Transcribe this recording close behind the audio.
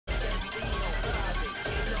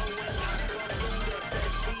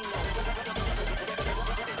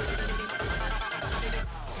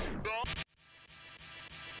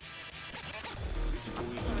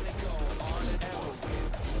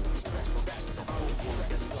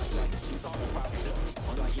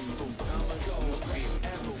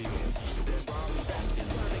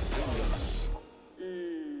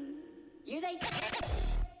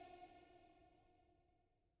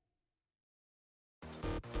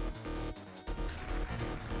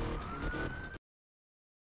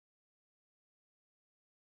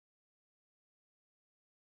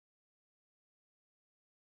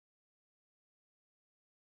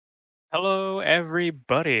Hello,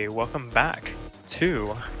 everybody. Welcome back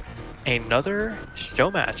to another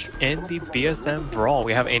show match in the BSM Brawl.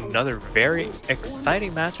 We have another very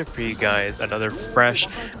exciting matchup for you guys. Another fresh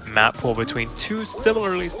map pool between two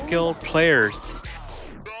similarly skilled players.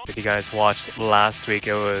 If you guys watched last week,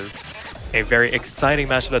 it was a very exciting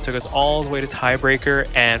matchup that took us all the way to tiebreaker.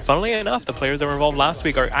 And funnily enough, the players that were involved last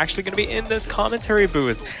week are actually going to be in this commentary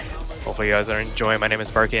booth. Hopefully you guys are enjoying. My name is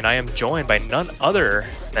Sparky and I am joined by none other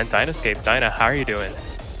than Dynascape. Dyna, how are you doing?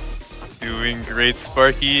 Doing great,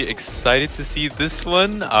 Sparky. Excited to see this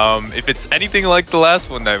one. If it's anything like the last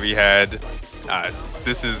one that we had,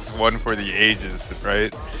 this is one for the ages,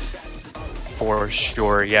 right? For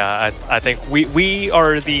sure, yeah. I think we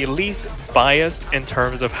are the least biased in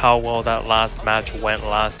terms of how well that last match went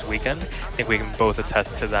last weekend. I think we can both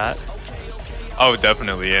attest to that. Oh,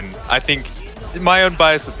 definitely. And I think my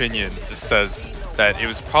unbiased opinion just says that it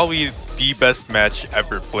was probably the best match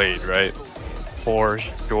ever played, right? For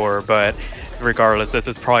sure, but regardless, this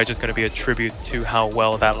is probably just going to be a tribute to how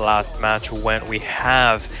well that last match went. We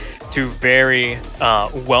have two very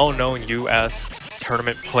well-known US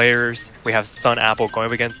tournament players. We have SunApple going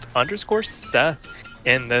up against _Seth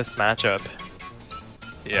in this matchup.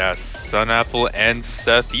 Yes, SunApple and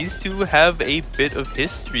Seth, these two have a bit of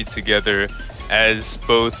history together as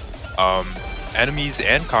both enemies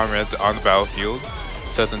and comrades on the battlefield.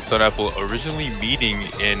 Seth and SunApple originally meeting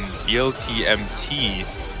in BLTMT,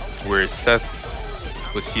 where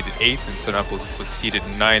Seth was seeded 8th and SunApple was seeded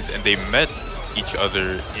 9th, and they met each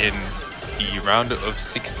other in the round of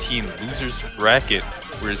 16 losers bracket,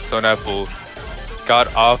 where SunApple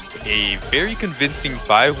got off a very convincing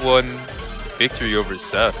 5-1 victory over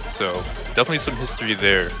Seth. So definitely some history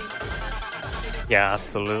there. Yeah,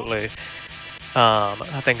 absolutely.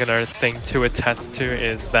 I think another thing to attest to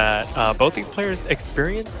is that both these players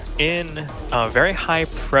experienced in very high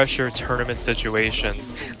pressure tournament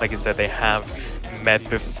situations. Like you said, they have met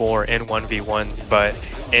before in 1v1s, but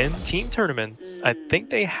in team tournaments, I think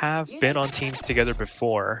they have been on teams together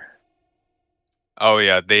before. Oh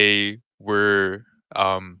yeah, they were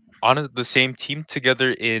on the same team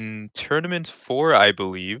together in Tournament 4, I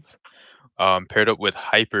believe, paired up with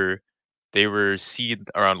Hyper. They were seed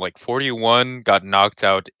around like 41, got knocked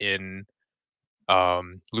out in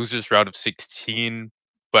losers round of 16.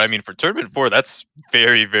 But I mean, for Tournament 4, that's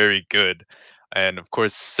very, very good. And of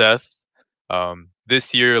course, Seth,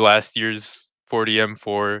 this year, last year's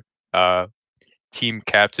 40M4 team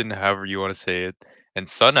captain, however you want to say it, and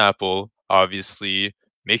SunApple, obviously,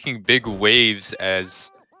 making big waves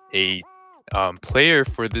as a player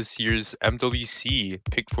for this year's MWC,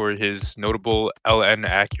 picked for his notable LN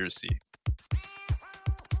accuracy.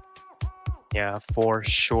 Yeah, for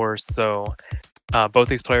sure. So both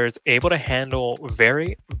these players able to handle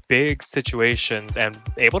very big situations and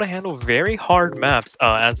able to handle very hard maps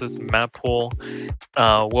as this map pool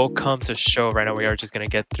will come to show. Right now we are just going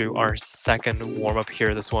to get through our second warm-up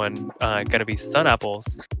here. This one going to be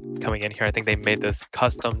SunApple's coming in here. I think they made this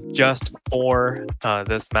custom just for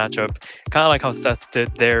this matchup, kind of like how Seth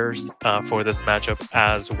did theirs for this matchup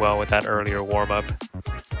as well with that earlier warm-up.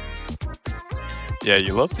 Yeah,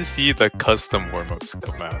 you love to see the custom warm-ups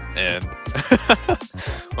come out, and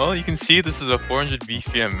well, you can see this is a 400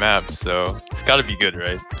 BPM map, so it's got to be good,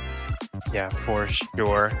 right? Yeah, for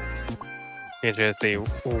sure. Interesting to see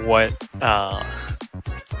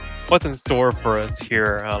what's in store for us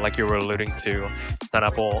here. Like you were alluding to,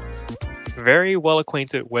 SunApple very well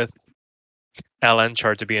acquainted with LN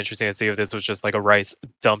chart. To be interesting to see if this was just like a rice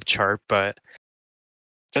dump chart, but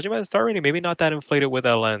judging by the star rating, maybe not that inflated with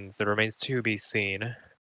LNs. It remains to be seen.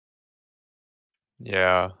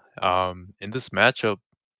 Yeah, in this matchup,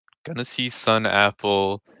 gonna see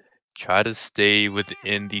SunApple try to stay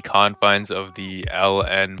within the confines of the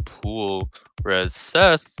LN pool, whereas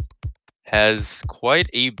Seth has quite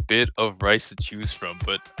a bit of rice to choose from.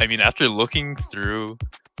 But I mean, after looking through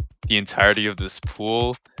the entirety of this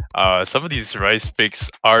pool, some of these rice picks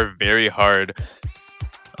are very hard.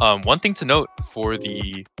 One thing to note for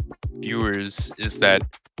the viewers is that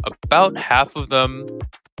about half of them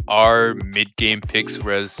are mid-game picks,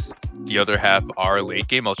 whereas the other half are late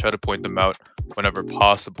game. I'll try to point them out whenever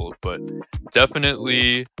possible, but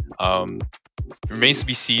definitely remains to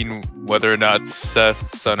be seen whether or not Seth,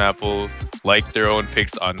 SunApple like their own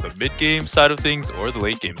picks on the mid-game side of things or the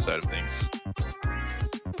late-game side of things.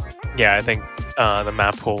 Yeah, I think the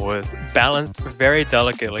map pool was balanced very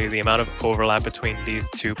delicately. The amount of overlap between these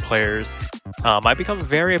two players might become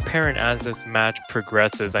very apparent as this match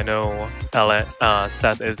progresses. I know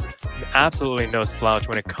Seth is absolutely no slouch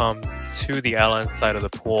when it comes to the LN side of the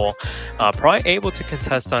pool. Probably able to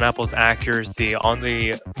contest SunApple's accuracy on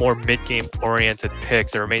the more mid-game oriented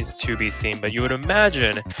picks. It remains to be seen, but you would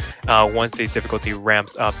imagine once the difficulty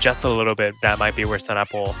ramps up just a little bit, that might be where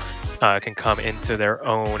SunApple can come into their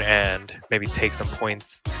own and maybe take some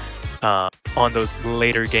points on those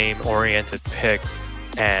later game oriented picks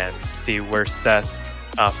and see where Seth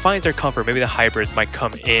finds their comfort. Maybe the hybrids might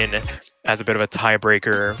come in as a bit of a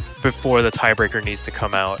tiebreaker before the tiebreaker needs to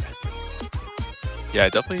come out. Yeah, I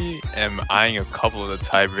definitely am eyeing a couple of the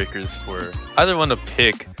tiebreakers for either one to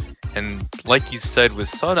pick. And like you said with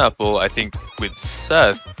SunApple, I think with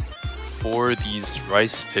Seth, for these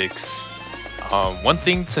rice picks, one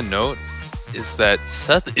thing to note is that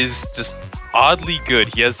Seth is just oddly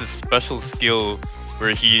good. He has this special skill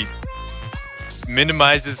where he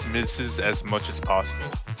minimizes misses as much as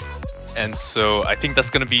possible. And so I think that's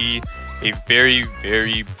going to be a very,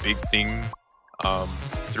 very big thing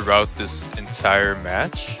throughout this entire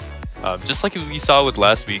match. Just like we saw with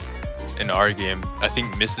last week in our game, I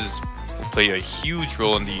think misses will play a huge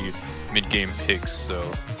role in the mid-game picks.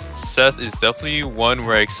 So Seth is definitely one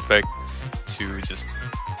where I expect to just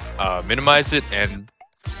minimize it. And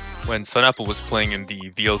when SunApple was playing in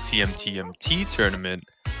the VLTMTMT tournament,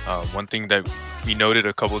 one thing that we noted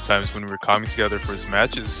a couple of times when we were coming together for his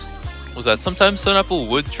matches was that sometimes SunApple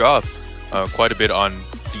would drop quite a bit on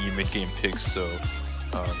the mid-game picks, so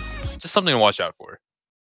just something to watch out for.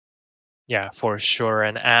 Yeah, for sure.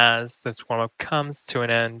 And as this warm-up comes to an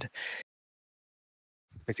end,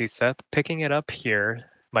 we see Seth picking it up here.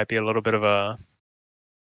 Might be a little bit of a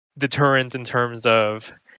deterrent in terms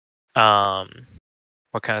of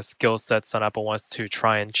what kind of skill set SunApple wants to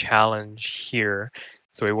try and challenge here.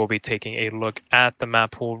 So we will be taking a look at the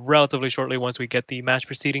map pool relatively shortly. Once we get the match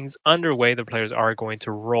proceedings underway, the players are going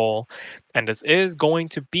to roll. And this is going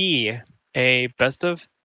to be a best of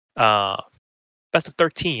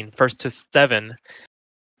 13, first to 7.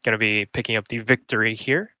 Going to be picking up the victory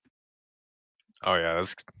here. Oh yeah,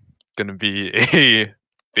 that's going to be a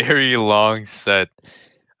very long set.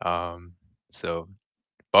 So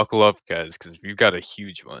buckle up, guys, because we've got a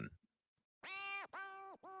huge one.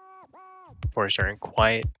 For sure, and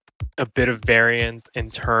quite a bit of variant in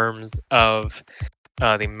terms of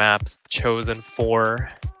the maps chosen for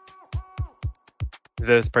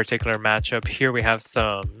this particular matchup. Here we have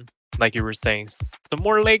some, like you were saying, some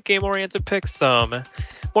more late game oriented picks, some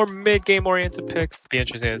more mid game oriented picks. Be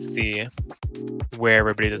interesting to see where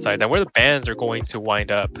everybody decides and where the bands are going to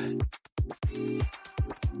wind up.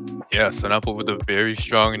 Yeah, SunApple with a very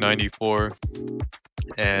strong 94,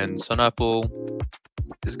 and SunApple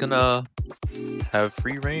is gonna have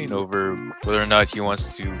free reign over whether or not he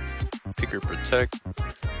wants to pick or protect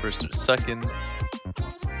first or second.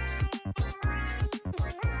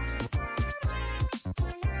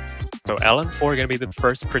 So LN4 going to be the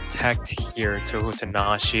first protect here to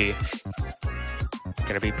Hutanashi.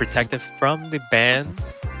 Going to be protected from the ban.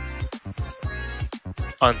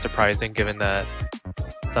 Unsurprising given that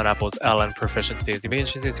SunApple's LN proficiency. It'll be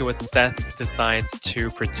interesting to see what Seth decides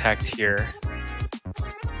to protect here.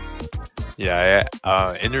 Yeah,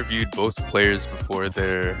 I interviewed both players before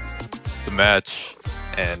the match,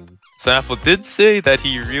 and SunApple did say that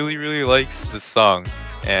he really, really likes the song,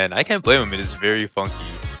 and I can't blame him. It is very funky.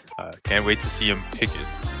 Can't wait to see him pick it.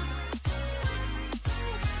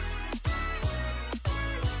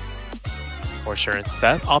 For sure. And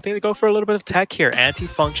Seth opting to go for a little bit of tech here.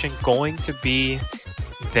 Anti-function going to be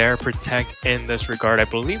their protect in this regard. I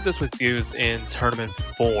believe this was used in tournament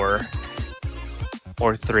 4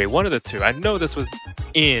 or 3, one of the two. I know this was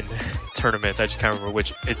in tournament. I just can't remember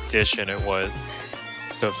which edition it was.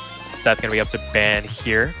 So Seth's gonna be up to ban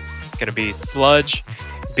here. Gonna be Sludge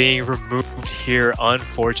being removed here.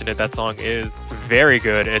 Unfortunate. That song is very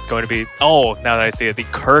good. It's going to be, oh, now that I see it, the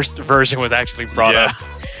cursed version was actually brought up.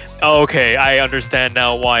 Okay, I understand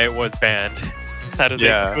now why it was banned. That is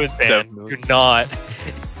a good ban. Definitely.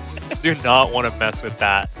 Do not want to mess with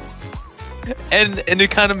that. And it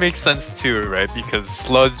kind of makes sense too, right? Because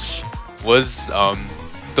Sludge was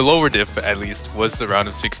the lower diff, at least, was the round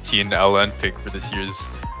of 16 LN pick for this year's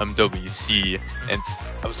WC. And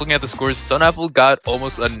I was looking at the scores. SunApple got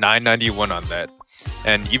almost a 991 on that.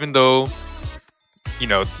 And even though, you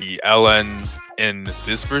know, the LN in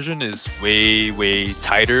this version is way, way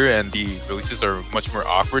tighter and the releases are much more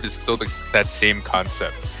awkward, it's still that same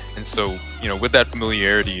concept. And so, you know, with that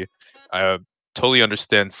familiarity, I totally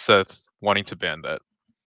understand Seth wanting to ban that.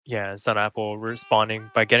 Yeah, SunApple responding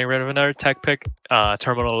by getting rid of another tech pick.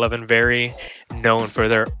 Terminal 11 very known for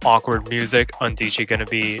their awkward music. Undici going to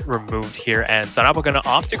be removed here, and SunApple going to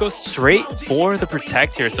opt to go straight for the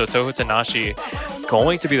protect here. So Toho Tanashi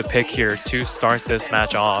going to be the pick here to start this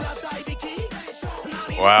match off.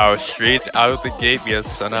 Wow, straight out of the gate, we have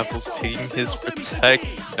SunApple picking his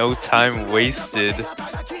protect. No time wasted.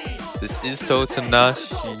 This is Toho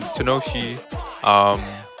Tanoshi.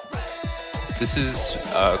 This is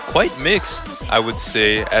quite mixed, I would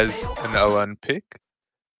say, as an LN pick.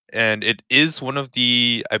 And it is one of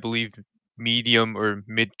the, I believe, medium or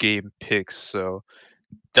mid-game picks. So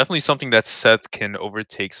definitely something that Seth can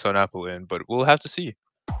overtake SunApple in, but we'll have to see.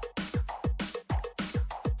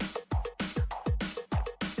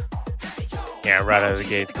 Yeah, right out of the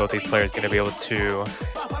gates, both these players going to be able to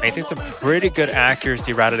maintain some pretty good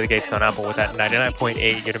accuracy right out of the gates on Apple with that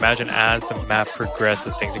 99.8. You'd imagine as the map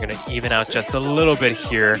progresses, things are going to even out just a little bit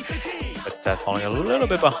here. But Seth falling a little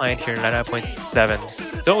bit behind here, 99.7.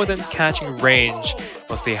 Still within catching range.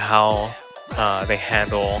 We'll see how they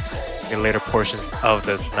handle the later portions of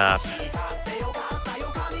this map.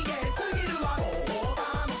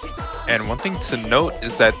 And one thing to note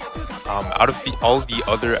is that out of all the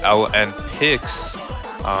other LN picks,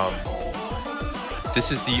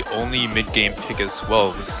 this is the only mid-game pick as well.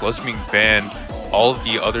 With Sludge being banned, all of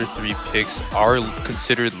the other 3 picks are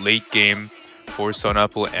considered late game for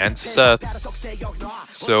SunApple and Seth.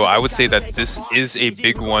 So I would say that this is a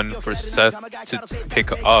big one for Seth to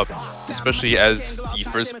pick up, especially as the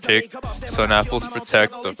first pick, SunApple's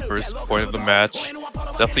protect, the first point of the match.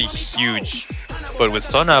 Definitely huge. But with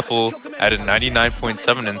SunApple at a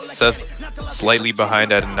 99.7 and Seth slightly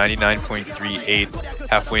behind at a 99.38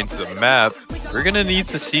 halfway into the map, we're gonna need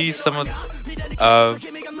to see some of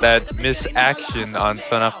that miss action on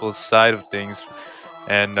SunApple's side of things,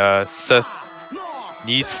 and Seth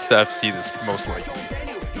needs to FC this most likely.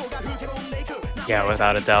 Yeah,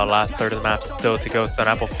 without a doubt, last third of the map still to go.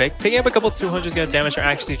 SunApple picking up a couple 200s, gonna damage her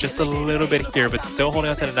actually just a little bit here, but still holding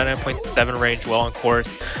on to the 99.7 range, well on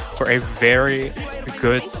course for a very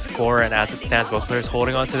good score. And as it stands, both players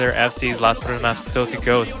holding on to their FCs. Last part of the map still to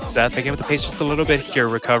go. Seth picking up the pace just a little bit here,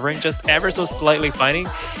 recovering just ever so slightly, finding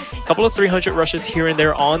a couple of 300 rushes here and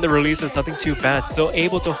there on the releases, nothing too bad. Still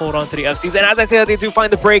able to hold on to the FCs, and as I said, they do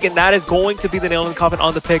find the break, and that is going to be the nail in the coffin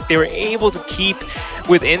on the pick. They were able to keep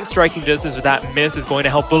within striking distance, with that miss is going to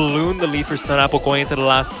help balloon the lead for SunApple going into the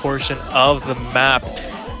last portion of the map.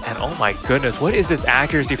 And oh my goodness, what is this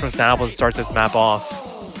accuracy from SunApple to start this map off?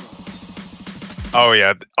 Oh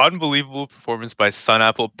yeah, unbelievable performance by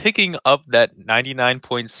SunApple, picking up that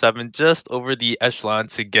 99.7 just over the echelon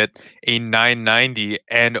to get a 990,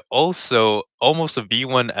 and also almost a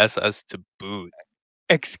V1 SS to boot.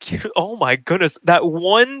 Oh my goodness, that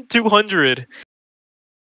 1-200.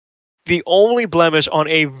 The only blemish on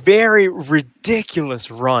a very ridiculous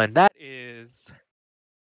run. That is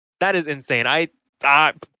insane. If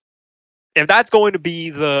that's going to be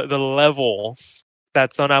the level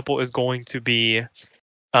that SunApple is going to be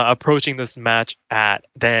approaching this match at,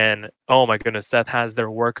 then oh my goodness, Seth has their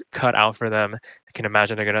work cut out for them. I can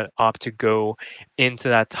imagine they're going to opt to go into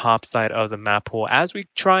that top side of the map pool. As we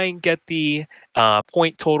try and get the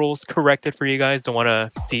point totals corrected for you guys, don't want to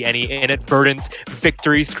see any inadvertent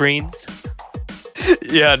victory screens.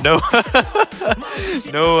 Yeah, no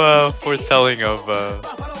no foretelling of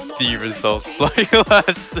the results like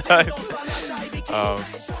last time.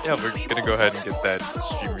 Yeah, we're gonna go ahead and get that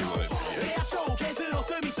stream reloaded.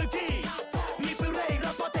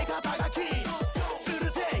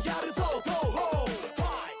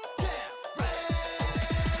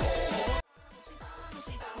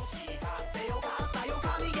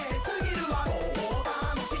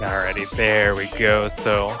 Alrighty, there we go.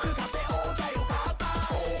 So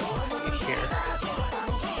here.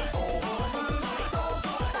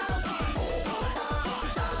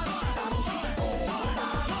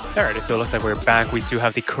 Alrighty, so it looks like we're back. We do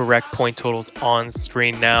have the correct point totals on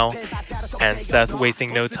screen now. And Seth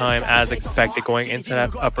wasting no time as expected, going into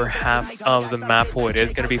that upper half of the map pool. It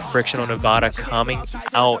is going to be Frictional Nevada coming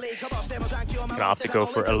out. Gonna opt to go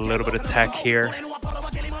for a little bit of tech here.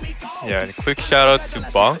 Yeah, and a quick shout out to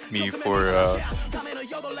Bonk Me for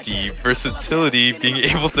the versatility, being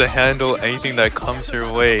able to handle anything that comes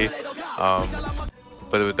your way. But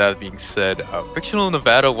with that being said, Frictional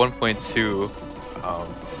Nevada 1.2,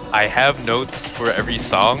 I have notes for every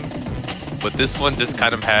song, but this one just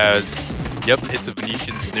kind of has, yep, it's a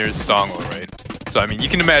Venetian Snares song, alright. So I mean, you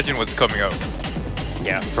can imagine what's coming up.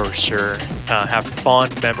 Yeah, for sure. Have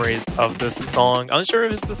fond memories of this song. Unsure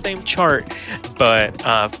if it's the same chart, but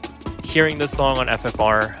hearing this song on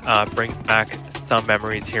FFR brings back some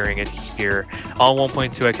memories hearing it here. On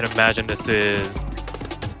 1.2, I can imagine this is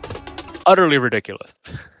utterly ridiculous.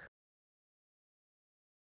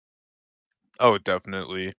 Oh,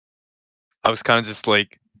 definitely. I was kind of just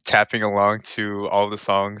like tapping along to all the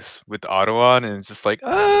songs with auto on, and it's just like,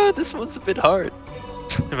 this one's a bit hard.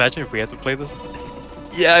 Imagine if we had to play this.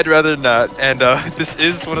 Yeah, I'd rather not. And this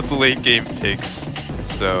is one of the late game picks,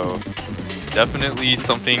 so definitely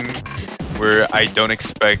something where I don't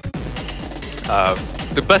expect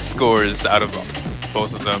the best scores out of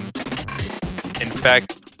both of them. In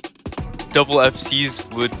fact, double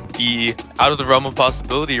FCs would be out of the realm of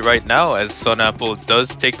possibility right now, as SunApple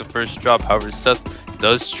does take the first drop. However, Seth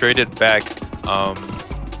does trade it back.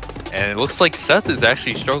 And it looks like Seth is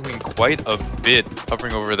actually struggling quite a bit,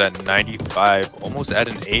 hovering over that 95, almost at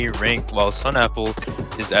an A rank, while SunApple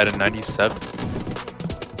is at a 97.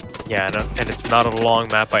 Yeah, and it's not a long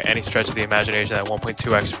map by any stretch of the imagination. That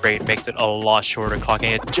 1.2x rate makes it a lot shorter,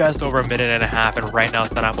 clocking it just over a minute and a half. And right now,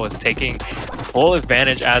 SunApple is taking full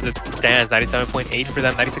advantage as it stands. 97.8 for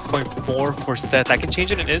them, 96.4 for Seth. That can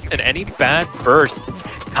change in an instant. Any bad burst,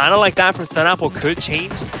 kind of like that from SunApple, could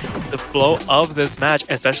change the flow of this match,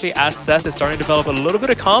 especially as Seth is starting to develop a little bit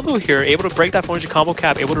of combo here, able to break that 400 combo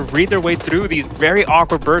cap, able to read their way through these very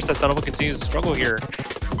awkward bursts as SunApple continues to struggle here.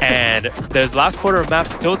 And there's last quarter of map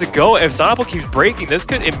still to go. If SunApple keeps breaking, this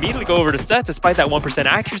could immediately go over to Seth despite that 1%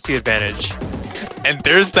 accuracy advantage. And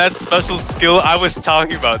there's that special skill I was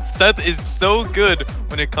talking about. Seth is so good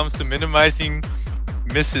when it comes to minimizing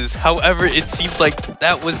misses. However, it seems like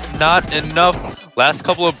that was not enough. Last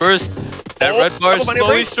couple of bursts, that red bar is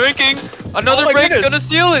slowly shrinking. Another break's gonna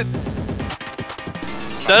seal it.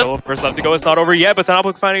 Seth, First left to go. It's not over yet, but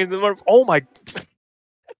SunApple finding the. Oh my!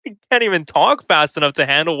 I can't even talk fast enough to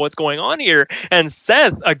handle what's going on here. And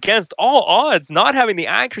Seth, against all odds, not having the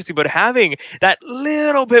accuracy, but having that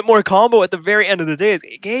little bit more combo at the very end of the day, is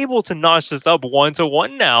able to notch this up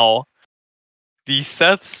 1-1 now. the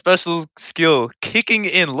Seth special skill kicking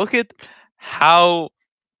in. Look at how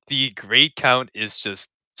the grade count is just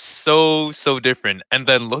so different. And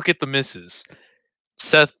then look at the misses.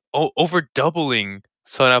 Seth over doubling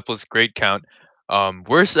SunApple's grade count.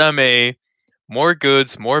 Worse MA, more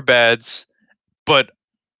goods, more bads, but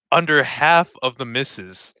under half of the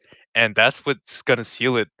misses. And that's what's gonna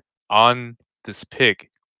seal it on this pick.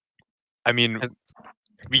 I mean,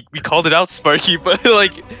 we called it out, Sparky, but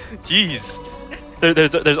like, jeez.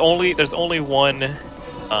 There's only one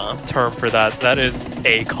term for that. That is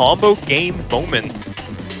a combo game moment.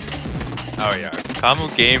 Oh yeah, combo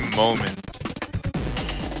game moment.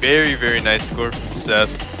 Very nice score from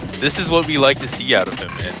Seth. This is what we like to see out of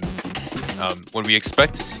him, and what we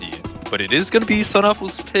expect to see. But it is gonna be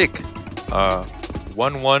SunApple's pick.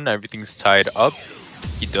 1-1, everything's tied up.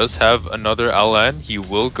 He does have another LN. He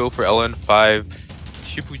will go for LN5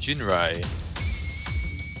 Shipujinrai.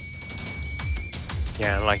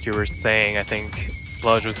 Yeah, like you were saying, I think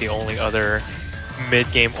Sludge was the only other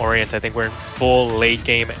mid-game orient. I think we're in full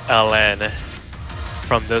late-game LN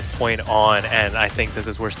from this point on, and I think this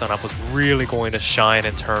is where SunApple was really going to shine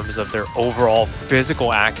in terms of their overall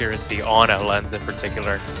physical accuracy on LNs in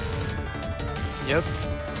particular. Yep.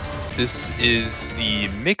 This is the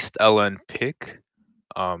mixed LN pick,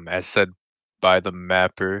 as said by the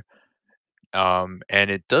mapper. And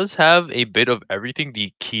it does have a bit of everything.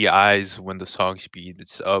 The key eyes when the song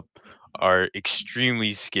speeds up are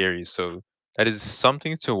extremely scary, so that is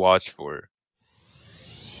something to watch for.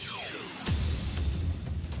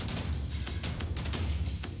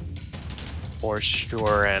 For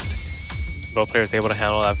sure, and both players able to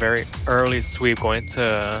handle that very early sweep, going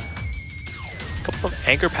to a couple of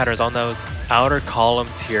anchor patterns on those outer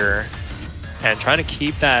columns here, and trying to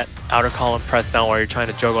keep that outer column pressed down while you're trying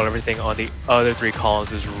to juggle everything on the other three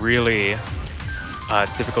columns is really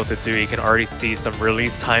difficult to do. You can already see some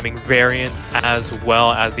release timing variance as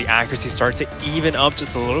well as the accuracy start to even up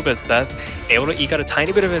just a little bit. Seth able to eke out a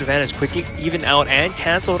tiny bit of advantage, quickly even out and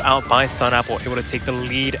canceled out by SunApple, able to take the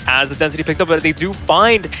lead as the density picks up, but they do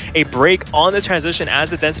find a break on the transition as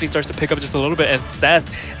the density starts to pick up just a little bit. And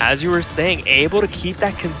Seth, as you were saying, able to keep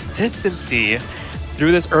that consistency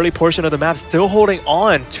through this early portion of the map, still holding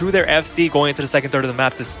on to their FC going into the second third of the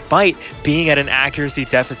map despite being at an accuracy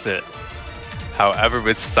deficit. However,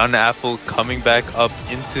 with SunApple coming back up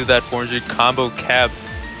into that 400 combo cap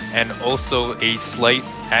and also a slight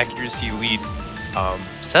accuracy lead,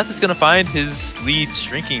 Seth is going to find his lead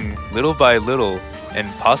shrinking little by little and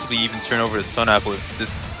possibly even turn over to SunApple if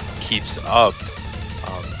this keeps up.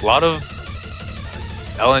 A lot of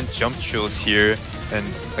LN jump drills here, and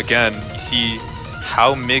again, you see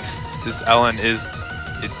how mixed this LN is.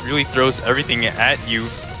 It really throws everything at you.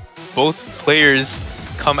 both players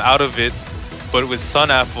come out of it, but with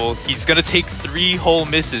SunApple, he's gonna take 3 whole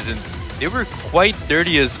misses, and they were quite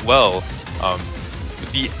dirty as well.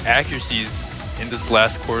 With the accuracies in this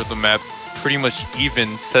last quarter of the map pretty much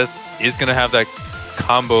even, Seth is gonna have that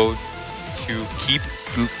combo to keep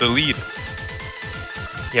the lead.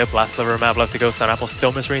 Yep, last sliver of map left to go. SunApple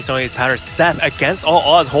still misreading some of these patterns. Seth, against all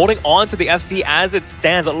odds, holding on to the FC as it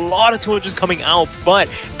stands. A lot of 200s coming out, but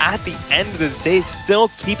at the end of the day, still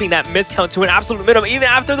keeping that miscount to an absolute minimum, even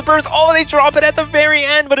after the burst. Oh, they drop it at the very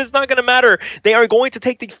end, but it's not going to matter. They are going to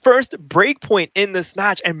take the first break point in this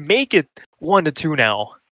match and make it 1-2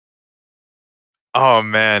 now. Oh,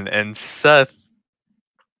 man, and Seth,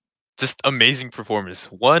 just amazing performance.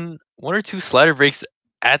 One or two slider breaks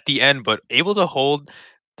at the end, but able to hold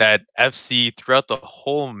that FC throughout the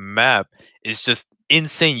whole map is just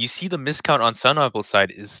insane. You see the miscount on SunApple's side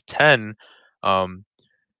is 10.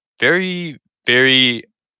 Very, very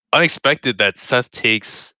unexpected that Seth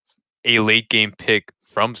takes a late game pick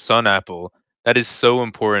from SunApple. That is so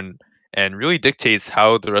important and really dictates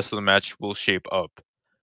how the rest of the match will shape up.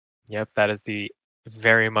 Yep, that is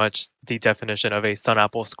very much the definition of a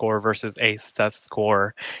SunApple score versus a Seth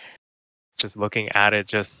score. Just looking at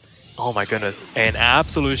it, oh my goodness, an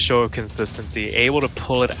absolute show of consistency, able to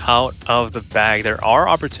pull it out of the bag. There are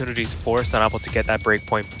opportunities for SunApple to get that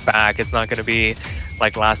breakpoint back. It's not going to be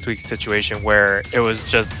like last week's situation where it was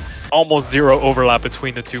just almost zero overlap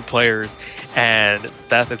between the two players, and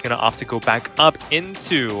Seth is going to opt to go back up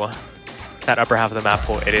into that upper half of the map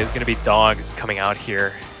pool. It is going to be Dogs coming out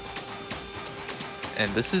here.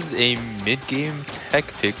 And this is a mid-game tech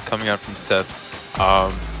pick coming out from Seth.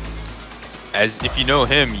 As if you know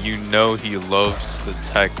him, you know he loves the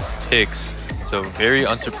tech picks. So very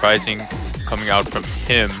unsurprising coming out from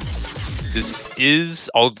him. This is,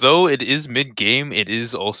 although it is mid-game, it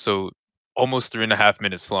is also almost 3.5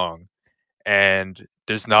 minutes long. And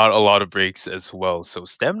there's not a lot of breaks as well. So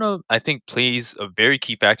stamina, I think, plays a very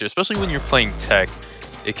key factor, especially when you're playing tech.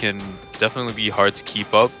 It can definitely be hard to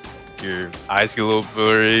keep up. Your eyes get a little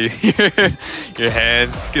blurry, your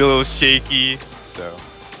hands get a little shaky. So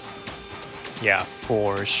yeah,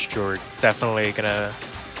 for sure. Definitely gonna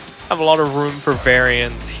have a lot of room for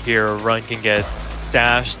variance here. A run can get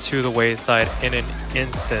dashed to the wayside in an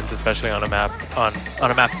instant, especially on a map on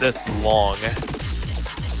a map this long.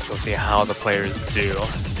 We'll see how the players do.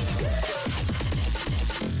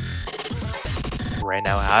 Right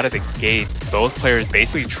now, out of the gate, both players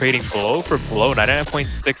basically trading blow for blow.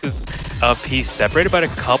 99.6s apiece, separated by a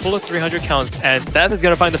couple of 300 counts, and Seth is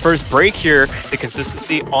going to find the first break here. The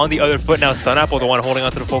consistency on the other foot now. SunApple, the one holding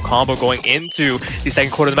on to the full combo, going into the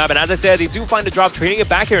second quarter of the map. And as I said, they do find the drop, trading it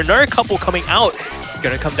back here. Another couple coming out. It's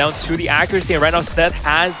going to come down to the accuracy, and right now Seth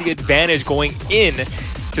has the advantage going in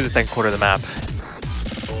to the second quarter of the map.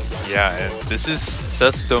 Yeah, and this is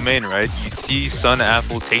Seth's domain, right? You see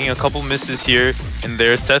SunApple taking a couple misses here and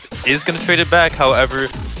there. Seth is going to trade it back. However,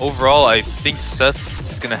 overall, I think Seth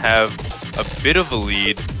is going to have a bit of a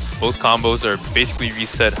lead. Both combos are basically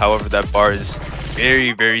reset. However, that bar is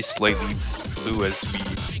very, very slightly blue as we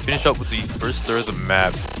finish up with the first third of the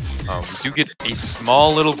map. We do get a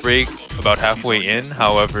small little break about halfway in.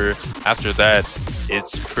 However, after that,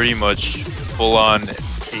 it's pretty much full-on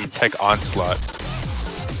a tech onslaught.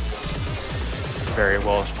 Very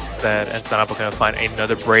well said, and SunApple going to find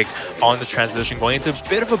another break on the transition, going into a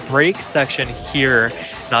bit of a break section here.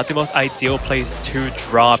 Not the most ideal place to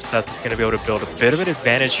drop. Seth is going to be able to build a bit of an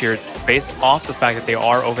advantage here based off the fact that they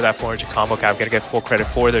are over that 400 combo cap. Going to get full credit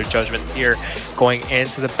for their judgments here. Going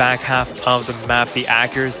into the back half of the map, the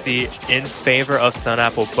accuracy in favor of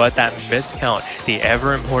SunApple, but that miscount, the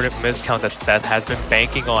ever important miscount that Seth has been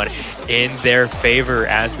banking on, in their favor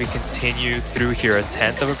as we continue through here.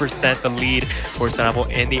 0.1% the lead for SunApple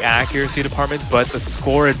in the accuracy department, but the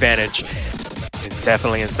score advantage is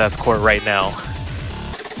definitely in Seth's court right now.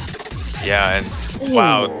 Yeah, and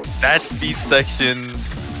wow, that speed section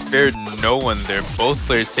spared no one there. Both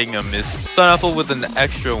players taking a miss. SunApple with an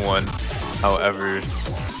extra one. However,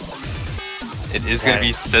 it is going to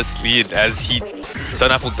be Seth's lead as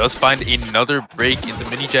SunApple does find another break in the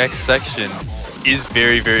mini jack section. Is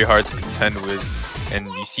very, very hard to contend with. And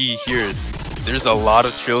you see here, there's a lot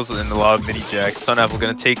of trills and a lot of mini jacks. SunApple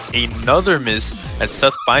going to take another miss as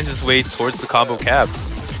Seth finds his way towards the combo cap.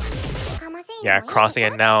 Yeah, crossing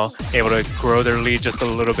it now, able to grow their lead just a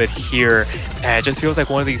little bit here. And it just feels like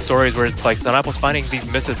one of these stories where it's like SunApple's finding these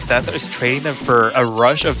misses. Seth is trading them for a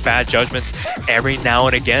rush of bad judgments every now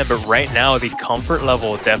and again. But right now, the comfort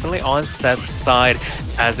level definitely on Seth's side,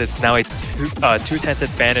 as it's now a 2/10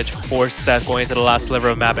 advantage for Seth going into the last sliver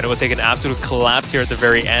of map. And it will take an absolute collapse here at the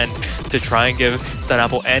very end to try and give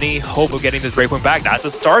SunApple any hope of getting this breakpoint back. That's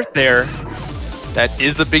a start there. That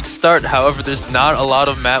is a big start. However, there's not a lot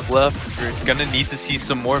of map left. You're gonna need to see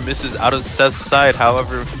some more misses out of Seth's side.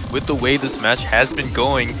 However, with the way this match has been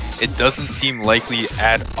going, it doesn't seem likely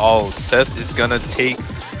at all. Seth is gonna take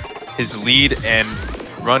his lead and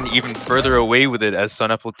run even further away with it as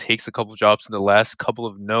SunApple takes a couple drops in the last couple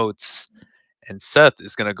of notes. And Seth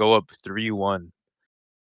is gonna go up 3-1.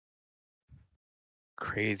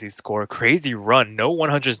 Crazy score, crazy run. No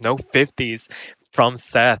 100s, no 50s from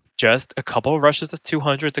Seth. Just a couple of rushes of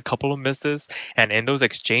 200s, a couple of misses. And in those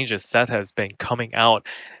exchanges, Seth has been coming out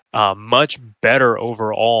much better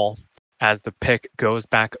overall as the pick goes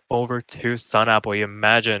back over to SunApple. You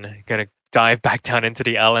imagine going to dive back down into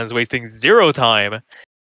the LNs, wasting 0 time.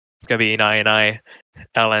 It's going to be 9-9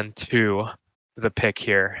 LN2, the pick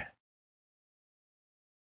here.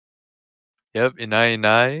 Yep,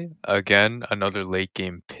 Inai, again, another late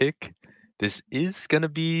game pick. This is gonna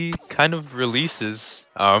be kind of releases,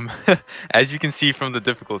 as you can see from the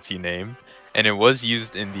difficulty name, and it was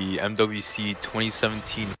used in the MWC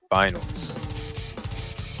 2017 finals.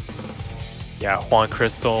 Yeah, Juan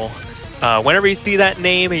Crystal. Whenever you see that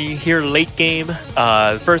name and you hear late game,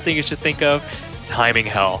 the first thing you should think of, timing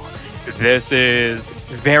hell. This is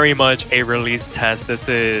very much a release test. This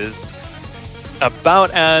is about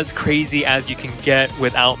as crazy as you can get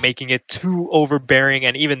without making it too overbearing,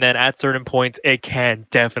 and even then at certain points it can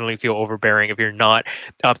definitely feel overbearing if you're not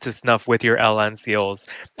up to snuff with your LN seals.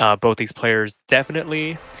 Both these players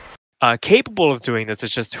definitely capable of doing this.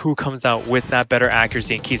 It's just who comes out with that better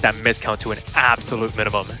accuracy and keeps that miscount to an absolute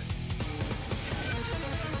minimum.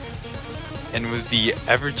 And with the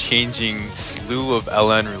ever-changing slew of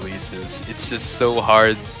LN releases, it's just so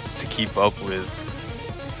hard to keep up with.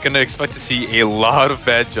 Gonna expect to see a lot of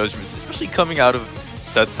bad judgments, especially coming out of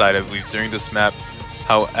Seth's side, I believe, during this map.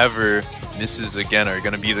 However, misses again are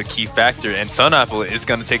gonna be the key factor, and SunApple is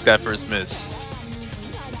gonna take that first miss.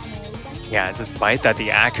 Yeah, despite that, the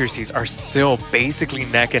accuracies are still basically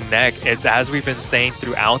neck and neck. It's as we've been saying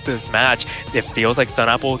throughout this match, it feels like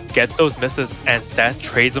SunApple gets those misses and Seth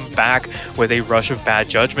trades them back with a rush of bad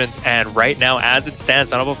judgments. And right now, as it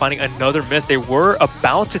stands, SunApple finding another miss. They were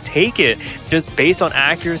about to take it just based on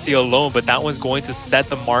accuracy alone, but that one's going to set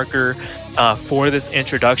the marker for this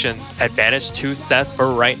introduction. Advantage to Seth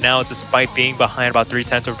for right now, despite being behind about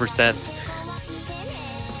 0.3%.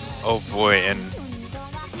 Oh boy, and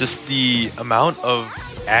just the amount of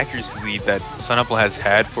accuracy lead that SunApple has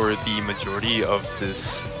had for the majority of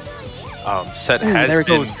this set has there it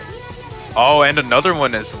been... goes. Oh, and another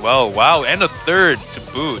one as well. Wow, and a third to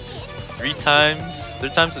boot. Third times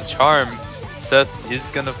the charm. Seth is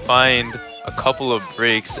gonna find a couple of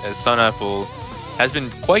breaks as SunApple has been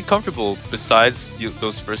quite comfortable besides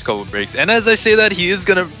those first couple of breaks. And as I say that, he is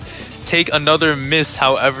gonna take another miss.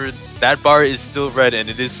 However, that bar is still red and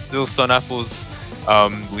it is still SunApple's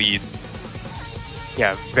lead.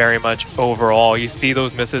 Yeah, very much overall. You see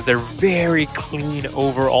those misses, they're very clean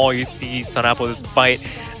overall. You see SunApple despite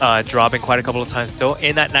dropping quite a couple of times, still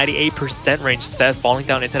in that 98% range. Seth falling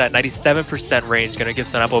down into that 97% range, gonna give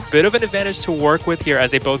SunApple a bit of an advantage to work with here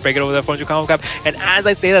as they both break it over that 400 combo cap. And as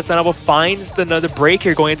I say that, SunApple finds another break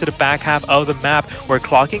here going into the back half of the map. We're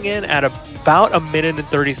clocking in at about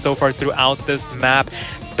 1:30 so far throughout this map.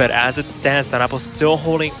 But as it stands, SunApple still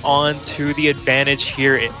holding on to the advantage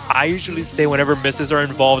here. I usually say whenever misses are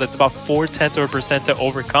involved, it's about 0.4% to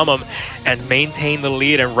overcome them and maintain the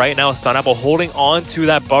lead. And right now, SunApple holding on to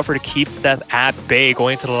that buffer to keep Seth at bay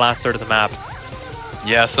going to the last third of the map.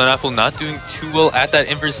 Yeah, SunApple not doing too well at that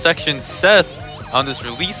inverse section. Seth on this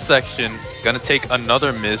release section gonna take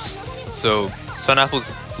another miss. So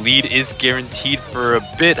SunApple's lead is guaranteed for a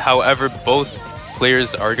bit. However, both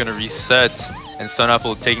players are gonna reset. And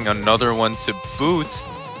SunApple taking another one to boot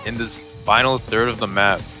in this final third of the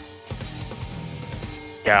map.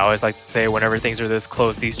 Yeah, I always like to say whenever things are this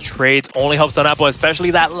close, these trades only help SunApple, especially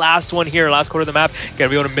that last one here, last quarter of the map. Gotta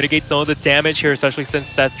be able to mitigate some of the damage here, especially since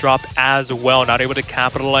Seth dropped as well. Not able to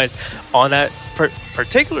capitalize on that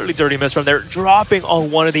particularly dirty miss from there, dropping on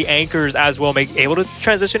one of the anchors as well, able to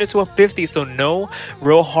transition into a 50, so no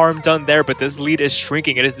real harm done there, but this lead is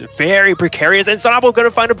shrinking. It is very precarious, and SunApple gonna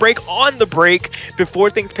find a break on the break before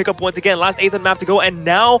things pick up once again. Last eighth of the map to go, and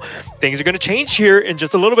now things are gonna change here in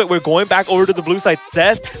just a little bit. We're going back over to the blue side.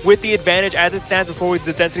 Seth with the advantage as it stands before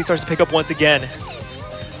the density starts to pick up once again.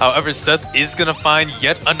 However, Seth is gonna find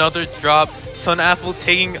yet another drop. SunApple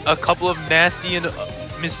taking a couple of nasty and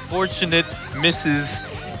misfortunate misses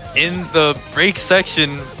in the break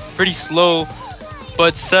section, pretty slow,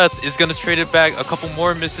 but Seth is gonna trade it back. A couple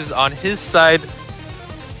more misses on his side,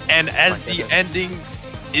 and as the ending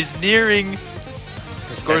is nearing.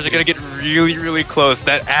 The scores are going to get really, really close.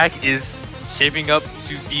 That act is shaping up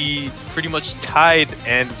to be pretty much tied,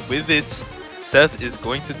 and with it, Seth is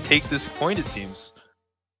going to take this point, it seems.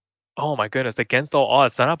 Oh my goodness, against all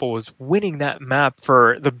odds, SunApple was winning that map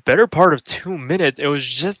for the better part of 2 minutes. It was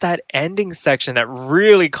just that ending section that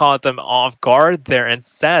really caught them off guard there, and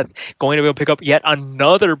Seth going to be able to pick up yet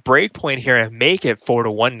another breakpoint here and make it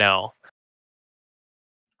 4-1 now.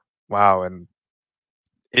 Wow, and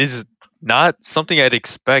it is not something I'd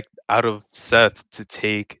expect out of Seth to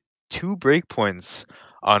take 2 breakpoints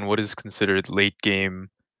on what is considered late game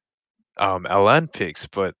LN picks,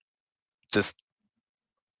 but just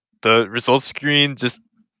the results screen just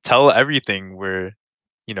tell everything where,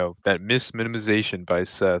 that miss minimization by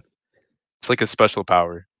Seth. It's like a special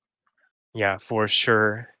power. Yeah, for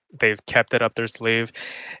sure. They've kept it up their sleeve,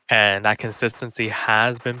 and that consistency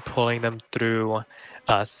has been pulling them through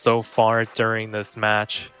so far during this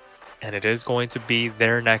match. And it is going to be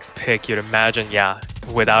their next pick. You'd imagine, yeah,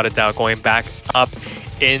 without a doubt, going back up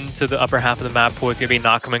into the upper half of the map pool. It's going to be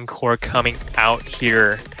Nakaman Core coming out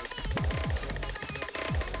here.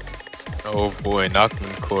 Oh boy,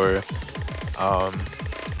 Nakaman Core.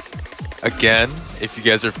 Again, if you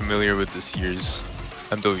guys are familiar with this year's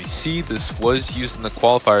MWC, this was used in the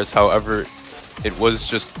qualifiers. However, it was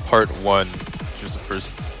just part 1, which was the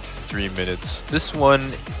first 3 minutes. This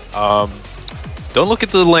one, don't look at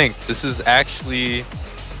the length. This is actually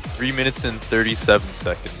 3 minutes and 37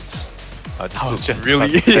 seconds. Just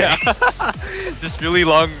really, yeah, just really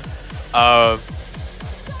long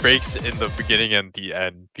breaks in the beginning and the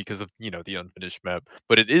end because of the unfinished map.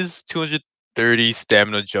 But it is 230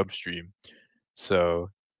 stamina jump stream, so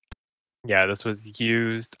yeah, this was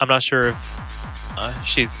used. I'm not sure if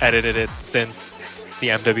she's edited it since the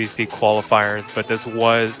MWC qualifiers, but this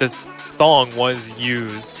song was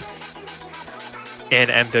used in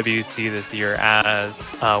MWC this year as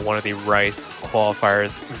one of the Rice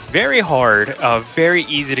qualifiers. Very hard, very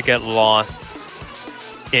easy to get lost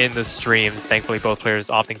in the streams. Thankfully, both players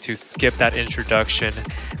opting to skip that introduction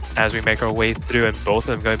as we make our way through, and both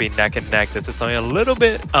of them going to be neck and neck. This is something a little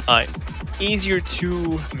bit easier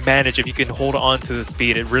to manage if you can hold on to the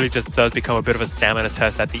speed. It really just does become a bit of a stamina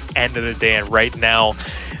test at the end of the day, and right now,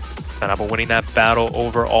 SunApple winning that battle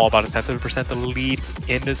overall, about a 10th of a percent the lead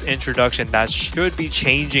in this introduction. That should be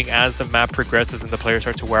changing as the map progresses and the players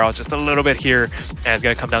start to wear out just a little bit here, and it's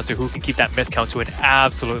going to come down to who can keep that miss count to an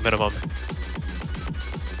absolute minimum.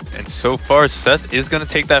 And so far, Seth is going to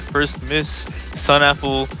take that first miss.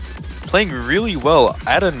 SunApple playing really well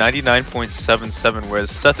at a 99.77, whereas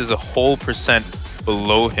Seth is a whole percent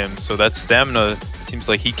below him. So that stamina seems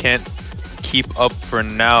like he can't keep up for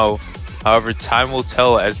now. However, time will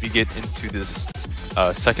tell as we get into this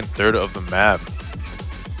second third of the map.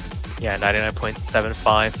 Yeah,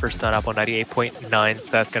 99.75 for SunApple, 98.9.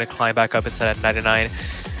 Seth going to climb back up into that 99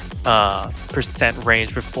 percent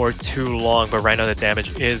range before too long, but right now the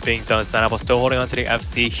damage is being done. SunApple still holding on to the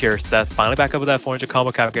FC here. Seth finally back up with that 400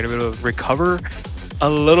 combo cap, going to be able to recover a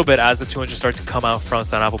little bit as the 200 starts to come out from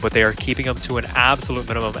SunApple, but they are keeping them to an absolute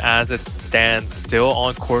minimum as it stands, still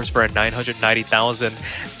on course for a 990,000.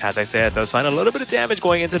 As I said, it does find a little bit of damage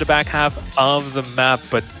going into the back half of the map,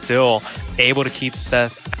 but still able to keep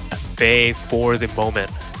Seth at bay for the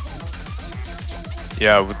moment.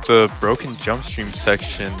 Yeah, with the broken jump stream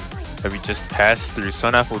section that we just passed through,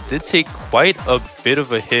 SunApple did take quite a bit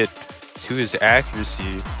of a hit to his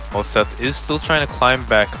accuracy, while Seth is still trying to climb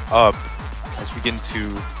back up as we get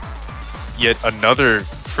into yet another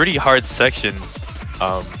pretty hard section.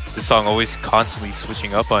 This song always constantly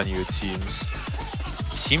switching up on you, it seems.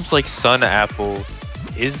 It seems like SunApple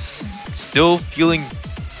is still feeling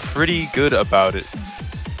pretty good about it.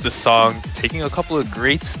 The song taking a couple of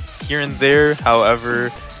greats here and there, however,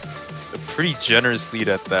 a pretty generous lead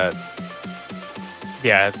at that.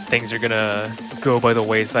 Yeah, things are gonna go by the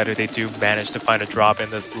wayside if they do manage to find a drop in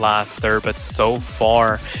this last third, but so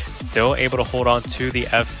far, still able to hold on to the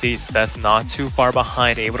FC. Seth not too far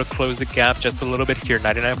behind, able to close the gap just a little bit here,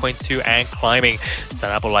 99.2 and climbing.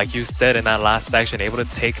 SunApple, like you said in that last section, able to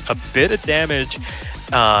take a bit of damage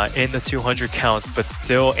in the 200 counts, but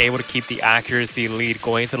still able to keep the accuracy lead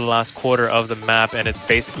going into the last quarter of the map, and it's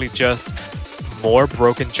basically just more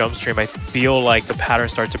broken jump stream. I feel like the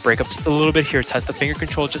patterns start to break up just a little bit here. Test the finger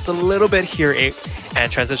control just a little bit here,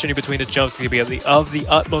 and transitioning between the jumps is going to be of the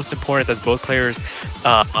utmost importance as both players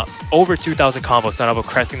over 2,000 combos. SunApple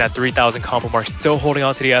cresting that 3,000 combo mark, still holding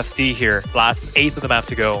on to the FC here. Last eighth of the map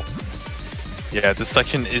to go. Yeah, this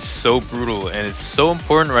section is so brutal, and it's so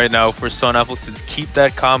important right now for SunApple to keep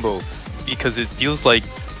that combo, because it feels like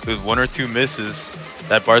with one or two misses,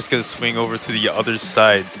 that bar's gonna swing over to the other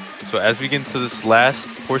side. So as we get into this last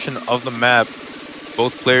portion of the map,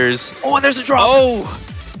 both players... Oh, and there's a drop! Oh!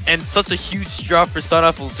 And such a huge drop for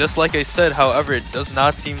SunApple, just like I said. However, it does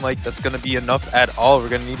not seem like that's going to be enough at all. We're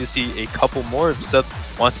going to need to see a couple more if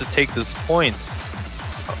Seth wants to take this point.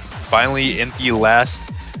 Finally, in the last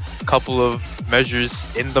couple of measures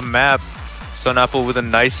in the map, SunApple with a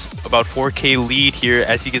nice about 4k lead here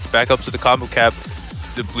as he gets back up to the combo cap.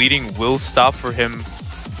 The bleeding will stop for him.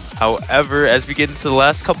 However, as we get into the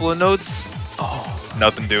last couple of notes,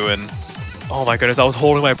 nothing doing. Oh my goodness, I was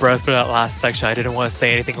holding my breath for that last section. I didn't want to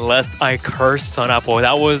say anything lest I curse SunApple.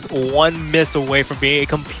 That was one miss away from being a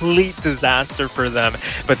complete disaster for them.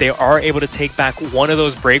 But they are able to take back one of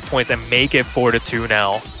those breakpoints and make it 4-2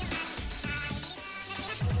 now.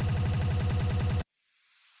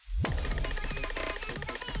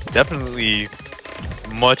 Definitely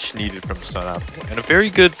much needed from SunApple. And a very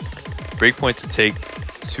good breakpoint to take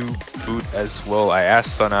to boot as well. I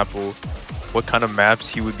asked SunApple what kind of maps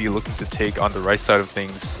he would be looking to take on the right side of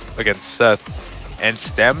things against Seth. And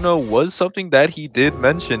stamina was something that he did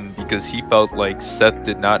mention because he felt like Seth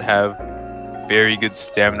did not have very good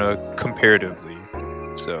stamina comparatively.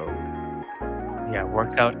 So yeah,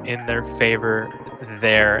 worked out in their favor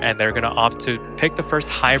there, and they're going to opt to pick the first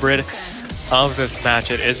hybrid of this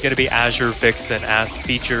match. It is going to be Azure Vixen as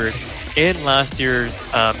featured in last year's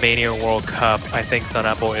Mania World Cup. I think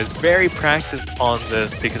SunApple is very practiced on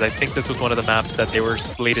this because I think this was one of the maps that they were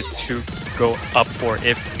slated to go up for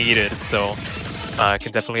if needed. So I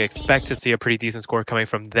can definitely expect to see a pretty decent score coming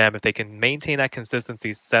from them. If they can maintain that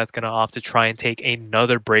consistency, Seth's going to opt to try and take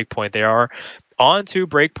another breakpoint. They are on 2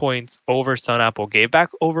 breakpoints over SunApple. Gave back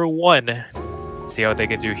over 1. See how they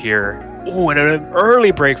can do here. Oh, and an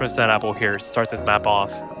early break from SunApple here to start this map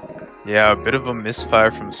off. yeah, a bit of a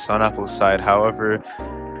misfire from SunApple's side. However,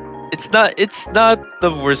 it's not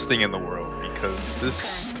the worst thing in the world because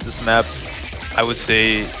this map, I would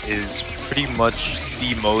say, is pretty much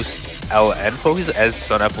the most LN focused, as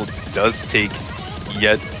SunApple does take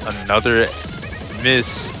yet another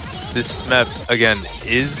miss. This map again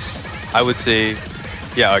is, I would say,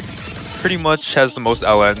 yeah, pretty much has the most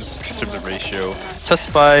LNs in terms of ratio.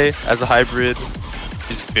 Testify as a hybrid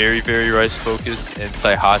is very, very rice focused, and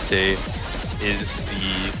Saihate is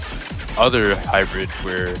the other hybrid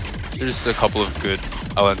where there's a couple of good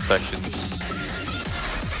LN sections.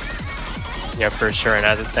 Yeah, for sure. And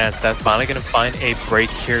as it stands, that's finally going to find a break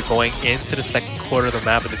here going into the second quarter of the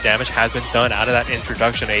map. But the damage has been done out of that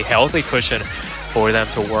introduction. A healthy cushion for them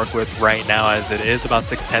to work with right now, as it is about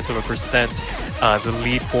 0.6%. The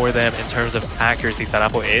lead for them in terms of accuracy.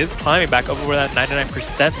 SunApple is climbing back up over that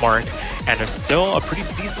 99% mark, and there's still a pretty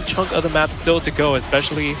decent chunk of the map still to go,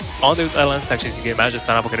 especially on those LN sections. You can imagine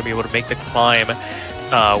SunApple going to be able to make the climb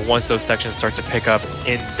once those sections start to pick up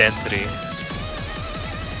in density.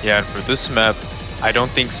 Yeah, and for this map, I don't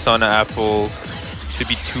think SunApple should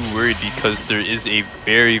be too worried because there is a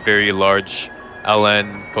very, very large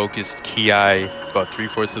LN-focused Ki about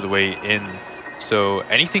 3/4 of the way in. So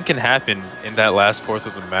anything can happen in that last fourth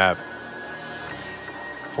of the map.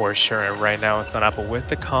 For sure, and right now SunApple with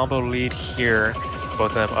the combo lead here.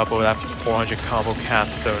 Both of them up over that 400 combo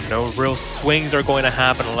cap, so no real swings are going to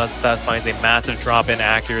happen unless Seth finds a massive drop in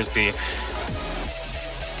accuracy.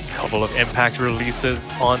 Couple of impact releases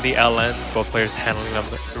on the LN, both players handling them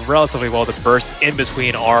relatively well. The bursts in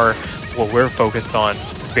between are what we're focused on.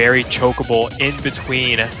 Very chokeable in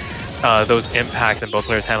between those impacts, and both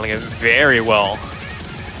players handling it very well.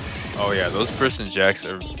 Oh yeah, those burst and jacks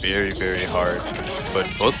are very, very hard, but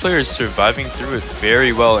both players surviving through it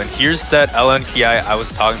very well. And here's that LN Ki I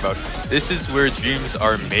was talking about. This is where dreams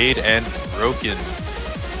are made and broken.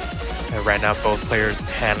 And right now, both players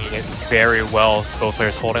handling it very well. Both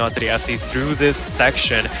players holding on to the FCs through this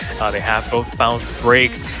section. They have both found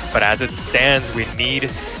breaks, but as it stands, we need,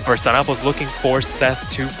 or SunApple's looking for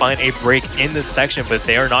Seth to find a break in this section, but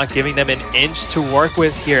they are not giving them an inch to work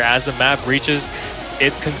with here as the map reaches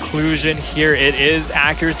its conclusion here. It is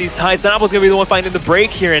accuracy tied. SunApple's gonna be the one finding the break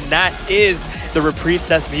here, and that is the reprieve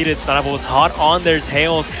Seth needed. SunApple was hot on their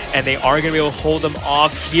tails, and they are gonna be able to hold them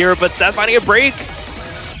off here, but Seth finding a break.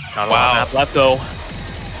 Not a lot of map left though.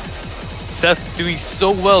 Seth doing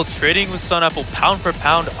so well, trading with SunApple pound for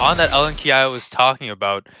pound on that LN Ki I was talking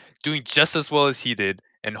about, doing just as well as he did,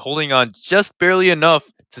 and holding on just barely enough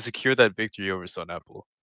to secure that victory over SunApple.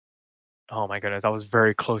 Oh my goodness, that was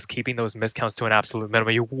very close, keeping those miscounts to an absolute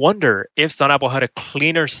minimum. You wonder if SunApple had a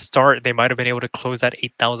cleaner start, they might have been able to close that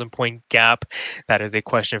 8,000 point gap. That is a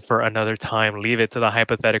question for another time. Leave it to the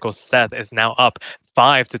hypothetical. Seth is now up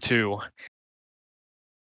 5-2.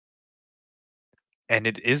 and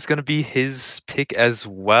it is going to be his pick as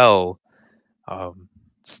well. Um,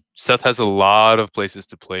 Seth has a lot of places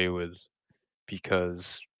to play with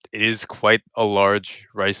because it is quite a large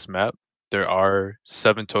rice map. There are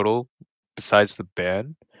 7 total besides the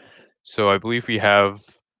ban. So I believe we have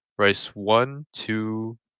rice 1,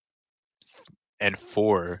 2, and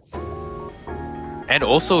 4. And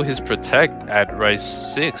also his protect at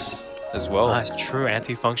rice 6 as well. It's true.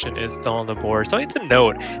 Anti-function is still on the board. Something to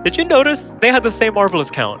note. Did you notice they had the same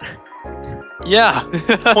Marvelous count? Yeah.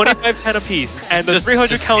 25 10 apiece. And the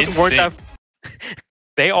 300 counts weren't that...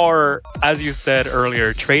 They are, as you said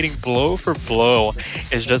earlier, trading blow for blow.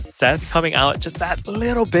 It's just Seth coming out just that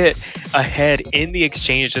little bit ahead in the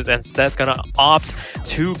exchanges, and Seth gonna opt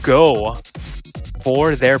to go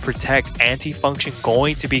for their protect. Anti-function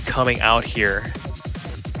going to be coming out here.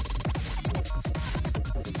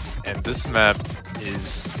 And this map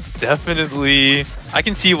is definitely... I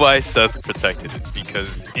can see why Seth protected it,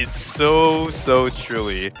 because it's so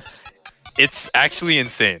trilly. It's actually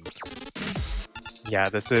insane. Yeah,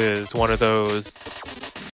 this is one of those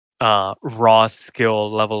raw skill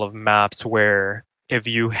level of maps where if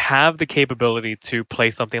you have the capability to play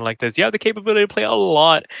something like this, you have the capability to play a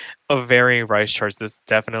lot of varying rice charts. This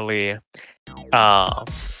definitely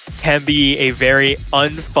can be a very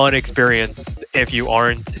unfun experience if you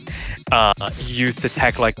aren't used to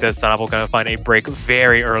tech like this. SunApple gonna find a break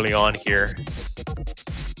very early on here.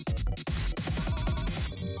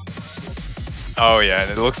 Oh yeah,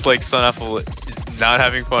 and it looks like SunApple is not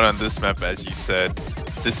having fun on this map, as you said.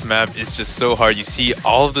 This map is just so hard. You see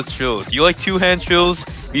all of the trills. You like 2-hand trills?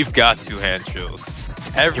 We've got 2-hand trills.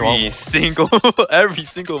 Every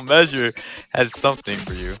single measure has something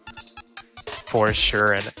for you. For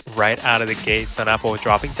sure, and right out of the gate, SunApple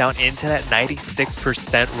dropping down into that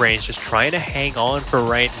 96% range, just trying to hang on for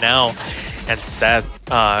right now. And Seth,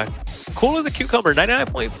 cool as a cucumber,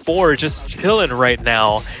 99.4, just chilling right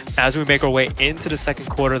now. As we make our way into the second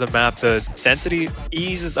quarter of the map, the density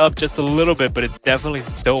eases up just a little bit, but it definitely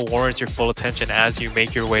still warrants your full attention as you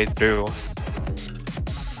make your way through.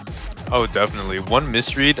 Oh, definitely. One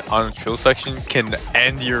misread on the trill section can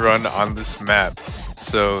end your run on this map.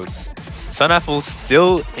 So SunApple's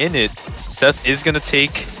still in it. Seth is going to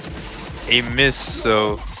take a miss,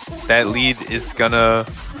 so that lead is going to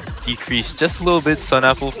decrease just a little bit.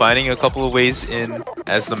 SunApple finding a couple of ways in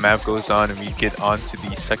as the map goes on and we get on to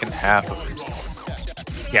the second half of it.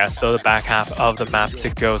 Yeah, still the back half of the map to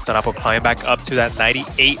go. SunApple climbing back up to that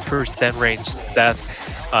 98% range. Seth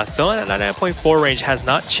still in that 99.4 range, has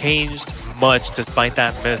not changed much despite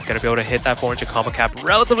that miss. Gonna be able to hit that 400 combo cap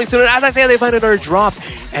relatively soon. And as I say, they find another drop,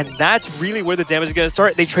 and that's really where the damage is gonna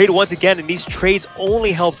start. They trade once again, and these trades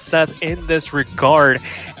only help Seth in this regard.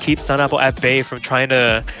 Keep SunApple at bay from trying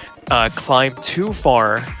to climb too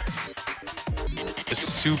far. A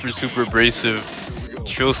super abrasive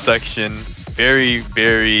trill section,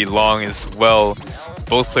 very long as well.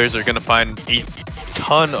 Both players are gonna find a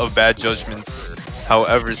ton of bad judgments.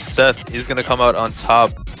 However, Seth is gonna come out on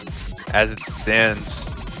top as it stands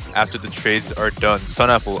after the trades are done.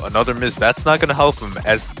 SunApple, another miss. That's not gonna help him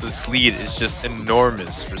as this lead is just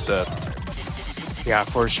enormous for Seth. Yeah,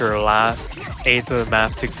 for sure. Last eighth of the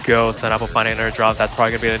map to go. SunApple finding another drop. That's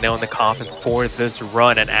probably gonna be the nail in the coffin for this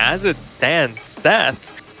run. And as it stands, Seth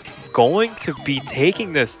going to be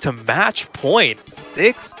taking this to match point,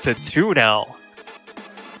 6-2 now.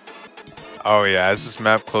 Oh yeah, as this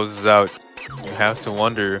map closes out, you have to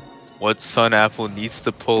wonder what SunApple needs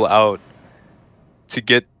to pull out to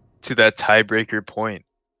get to that tiebreaker point.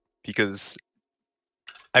 Because,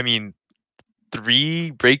 I mean,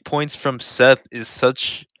 3 breakpoints from Seth is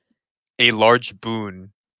such a large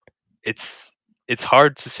boon. It's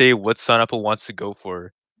hard to say what SunApple wants to go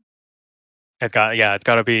for. It's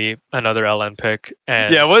got to be another LN pick.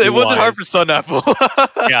 And yeah, well, it wasn't hard for SunApple.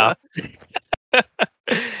 Yeah.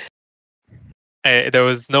 There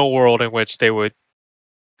was no world in which they would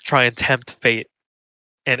try and tempt fate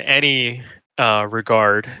in any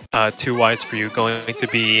regard. 2 wise for you going to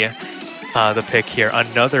be the pick here.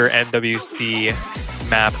 Another NWC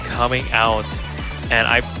map coming out, and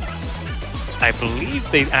I believe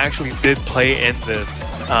they actually did play in this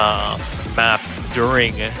map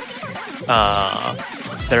during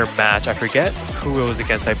their match. I forget who it was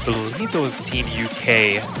against. I believe it was Team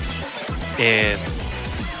UK in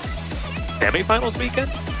semifinals weekend.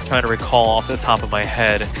 I'm trying to recall off the top of my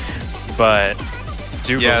head, but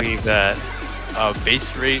believe that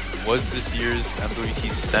base rate was this year's MWC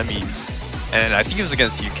semis, and I think it was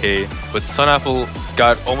against UK, but SunApple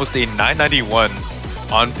got almost a 991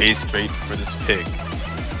 on base rate for this pick.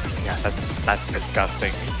 Yeah, that's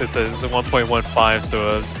disgusting. It's a 1.15,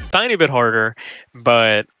 so tiny bit harder,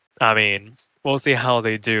 but I mean, we'll see how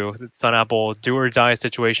they do. SunApple do or die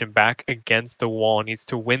situation back against the wall, needs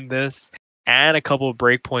to win this and a couple of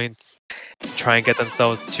breakpoints to try and get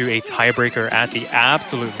themselves to a tiebreaker at the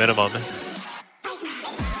absolute minimum.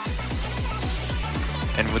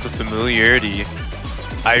 And with the familiarity,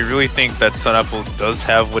 I really think that SunApple does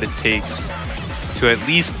have what it takes to at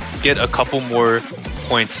least get a couple more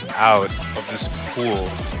points out of this pool,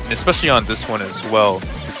 and especially on this one as well.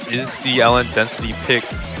 This is the LN density pick,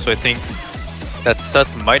 so I think that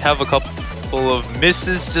Seth might have a couple of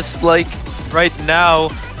misses, just like right now.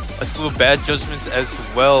 A slew of bad judgments as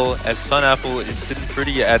well, as SunApple is sitting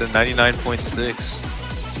pretty at a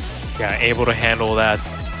 99.6. Yeah, able to handle that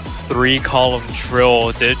 3-column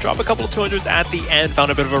drill. Did drop a couple of 200s at the end,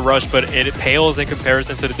 found a bit of a rush, but it pales in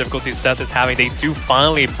comparison to the difficulty Seth is having. They do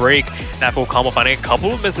finally break that full combo, finding a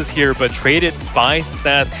couple of misses here, but traded by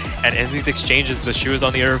Seth. And in these exchanges, the shoe is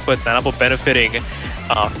on the other foot. SunApple benefiting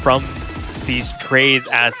from these trades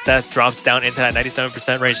as Seth drops down into that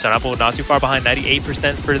 97% range. SunApple not too far behind,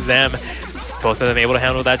 98% for them. Both of them able to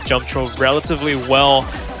handle that jump throw relatively well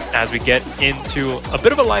as we get into a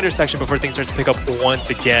bit of a lighter section before things start to pick up once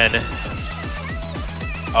again.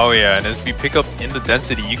 Oh yeah, and as we pick up in the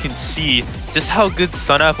density, you can see just how good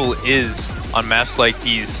SunApple is on maps like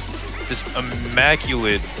these. Just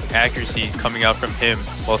immaculate accuracy coming out from him,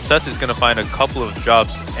 while Seth is going to find a couple of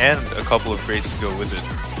drops and a couple of grades to go with it.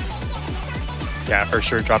 Yeah, for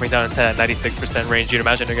sure. Dropping down into that 96% range. You'd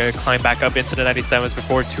imagine they're going to climb back up into the 97s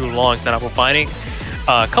before too long. SunApple finding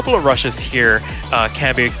a couple of rushes here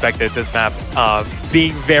can be expected. This map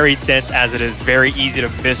being very dense as it is, very easy to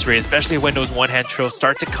misread, especially when those one-hand trills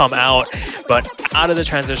start to come out. But out of the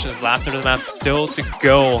transitions, last of the map still to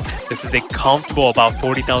go. This is a comfortable about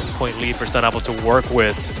 40,000 point lead for SunApple to work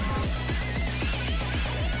with.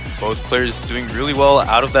 Both players doing really well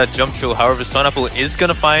out of that jump trill. However, SunApple is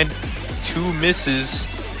going to find 2 misses,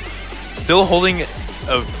 still holding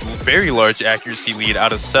a very large accuracy lead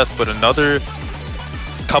out of Seth, but another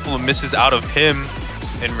couple of misses out of him,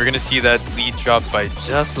 and we're going to see that lead drop by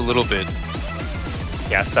just a little bit.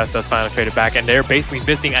 Yeah, Seth does finally trade it back, and they're basically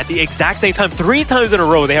missing at the exact same time. 3 times in a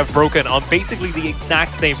row they have broken on basically the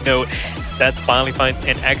exact same note. Seth finally finds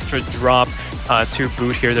an extra drop to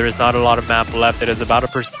boot here. There is not a lot of map left. It is about a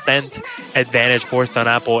 % advantage for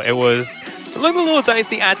SunApple. It was looking a little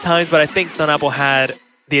dicey at times, but I think SunApple had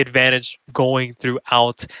the advantage going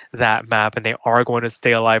throughout that map, and they are going to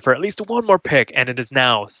stay alive for at least one more pick, and it is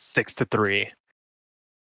now 6-3.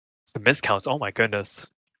 The miscounts, oh my goodness.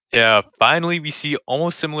 Yeah, finally we see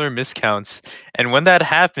almost similar miscounts, and when that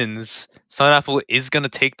happens, SunApple is going to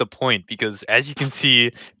take the point, because as you can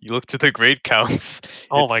see, you look to the grade counts.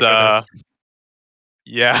 Oh my goodness.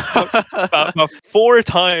 Yeah. about 4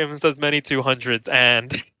 times as many 200s,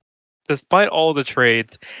 and despite all the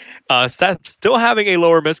trades, Seth still having a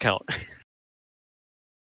lower miscount.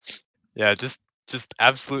 Yeah, just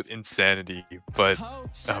absolute insanity. But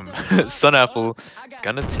SunApple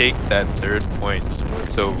gonna take that 3rd point.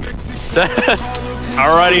 So Seth,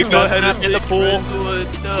 alrighty, go ahead in the pool.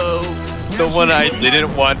 No, the one I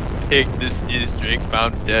didn't want to pick. This is Drake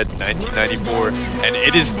Found Dead 1994, and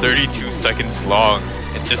it is 32 seconds long.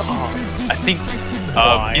 And just, I think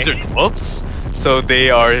these are clips, so they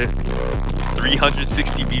are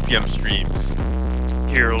 360 BPM streams.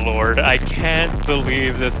 Dear Lord, I can't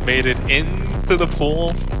believe this made it into the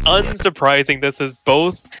pool. Unsurprising, this is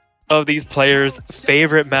both of these players'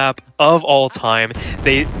 favorite map of all time.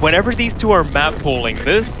 Whenever these two are map pooling,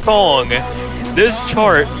 this song, this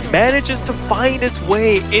chart manages to find its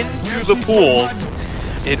way into the pools.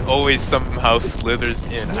 It always somehow slithers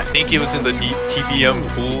in. I think it was in the TBM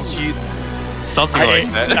pool sheet. Something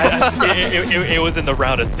like that. It was in the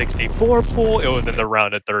round of 64 pool. It was in the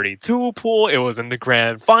round of 32 pool. It was in the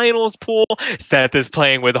grand finals pool. Seth is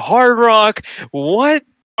playing with Hard Rock. What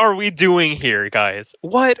are we doing here, guys?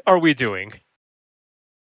 What are we doing?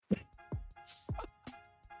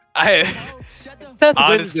 Seth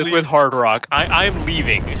wins this with Hard Rock. I'm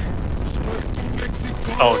leaving.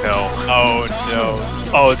 Oh no. Oh no.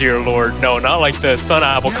 Oh dear Lord. No, not like this.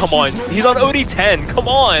 SunApple, come on. He's on OD10. Come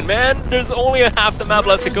on, man. There's only a half the map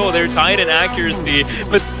left to go. They're tied in accuracy.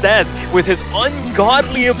 But Seth, with his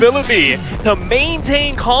ungodly ability to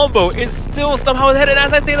maintain combo, is still somehow ahead. And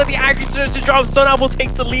as I say that the accuracy starts to drop, SunApple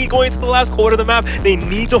takes the lead going into the last quarter of the map. They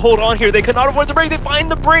need to hold on here. They cannot afford to break. They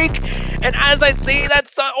find the break. And as I say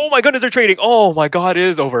that, oh my goodness, they're trading. Oh my God, it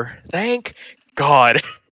is over. Thank God.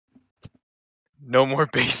 No more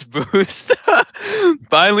base boost.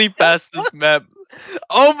 Finally passed this map.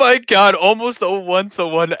 Oh my God, almost a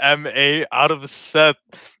 1-to-1 MA out of Seth.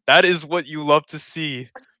 That is what you love to see.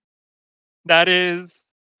 That is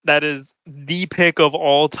the pick of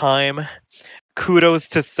all time. Kudos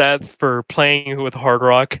to Seth for playing with Hard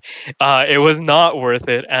Rock. It was not worth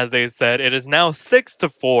it, as they said. It is now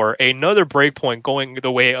 6-4. Another breakpoint going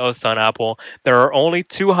the way of SunApple. There are only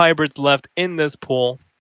 2 hybrids left in this pool.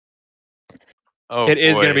 Oh It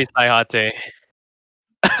is going to boy. be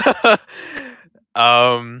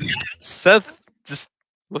Saihate. Seth just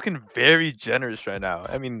looking very generous right now.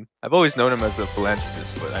 I mean, I've always known him as a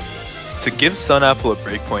philanthropist, but I mean, to give SunApple a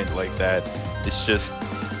breakpoint like that is just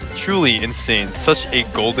truly insane. Such a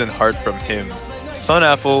golden heart from him.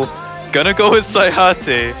 SunApple gonna go with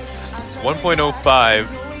Saihate. 1.05.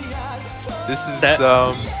 This is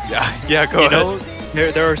yeah, go ahead.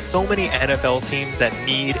 There are so many NFL teams that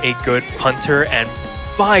need a good punter, and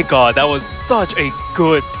by God, that was such a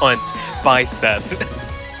good punt by Seth.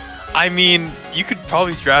 I mean, you could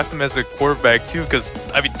probably draft him as a quarterback too, because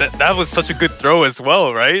I mean that was such a good throw as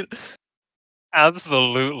well, right?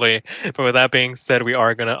 Absolutely. But with that being said, we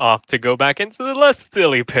are going to opt to go back into the less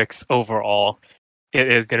silly picks overall. It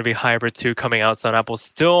is going to be Hybrid 2 coming out. SunApple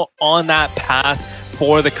still on that path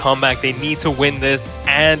for the comeback. They need to win this,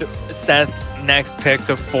 and Seth's next pick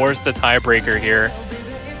to force the tiebreaker here.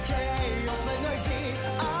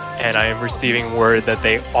 And I am receiving word that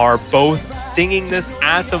they are both singing this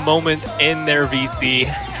at the moment in their VC,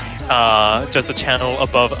 just a channel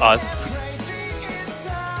above us.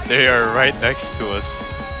 They are right next to us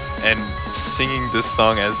and singing this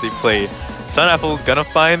song as they play. SunApple gonna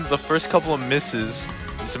find the first couple of misses.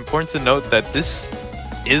 It's important to note that this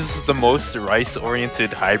is the most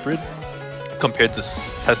rice-oriented hybrid compared to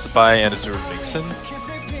Testify and Azure Vixen.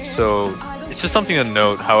 So it's just something to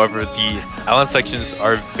note. However, the Allen sections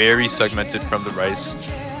are very segmented from the rice.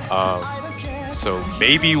 So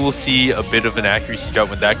maybe we'll see a bit of an accuracy drop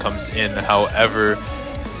when that comes in. However,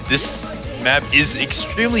 this map is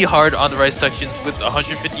extremely hard on the rice sections with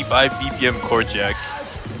 155 BPM core jacks.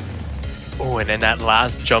 Oh, and then that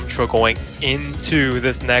last jump throw going into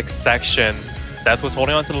this next section. Seth was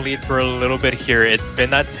holding on to the lead for a little bit here. It's been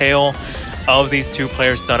that tale of these two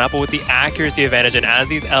players, SunApple with the accuracy advantage, and as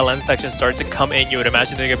these LN sections start to come in, you would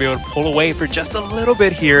imagine they're going to be able to pull away for just a little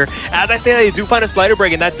bit here. As I say, they do find a slider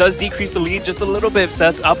break, and that does decrease the lead just a little bit.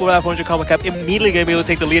 Seth, Apple with that 400 combo cap, immediately going to be able to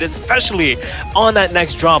take the lead, especially on that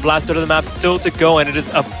next drop. Last third of the map still to go, and it is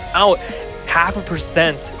about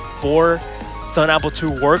 0.5% for SunApple to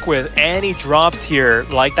work with. Any drops here,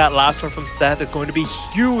 like that last one from Seth, is going to be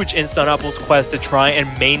huge in SunApple's quest to try and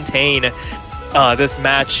maintain this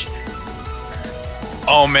match.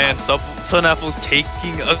 Oh man, SunApple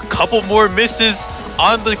taking a couple more misses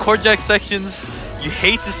on the core jack sections. You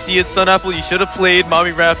hate to see it, SunApple. You should have played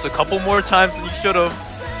Mommy Raps a couple more times than you should have.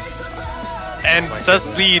 And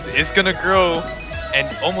Seth's lead is gonna grow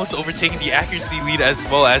and almost overtaking the accuracy lead as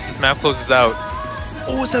well as this map closes out.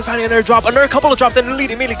 Oh, Seth's finding another drop, another couple of drops, and the lead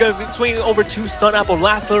immediately going to swing over to SunApple.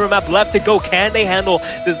 Last little map left to go. Can they handle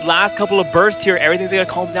this last couple of bursts here? Everything's gonna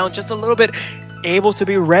calm down just a little bit. Able to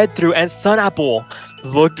be read through, and SunApple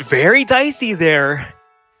looked very dicey there.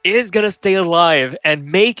 Is gonna stay alive and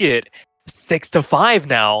make it 6-5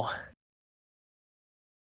 now.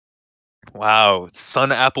 Wow,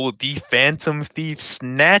 SunApple, the Phantom Thief,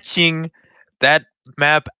 snatching that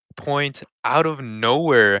map point out of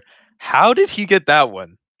nowhere. How did he get that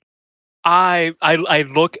one? I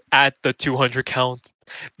look at the 200 count,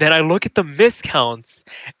 then I look at the miscounts,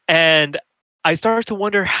 and I started to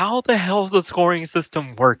wonder how the hell the scoring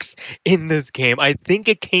system works in this game. I think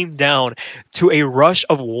it came down to a rush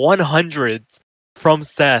of 100s from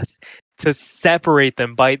Seth to separate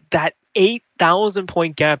them by that 8,000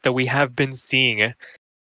 point gap that we have been seeing. And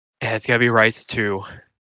it's going to be Rice 2.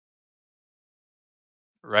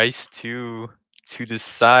 Rice 2 to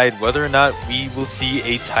decide whether or not we will see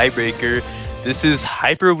a tiebreaker. This is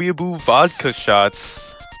Hyper Weeaboo Vodka Shots.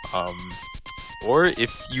 Or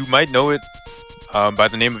if you might know it by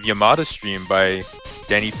the name of Yamada Stream by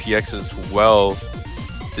Danny PX as well.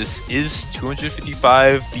 This is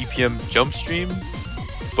 255 BPM jump stream,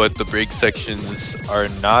 but the break sections are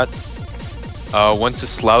not one to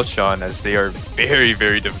slouch on, as they are very,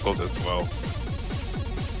 very difficult as well.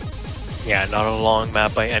 Yeah, not a long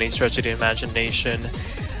map by any stretch of the imagination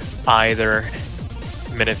either.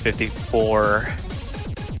 Minute 54.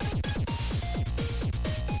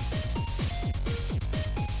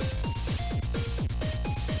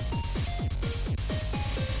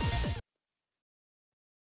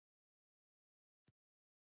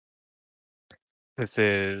 This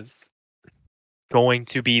is going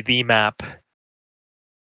to be the map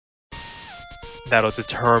that'll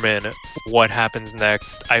determine what happens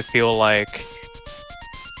next. I feel like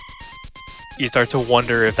you start to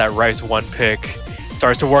wonder if that Rice 1 pick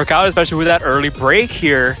starts to work out, especially with that early break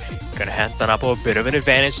here. Gonna hand SunApple a bit of an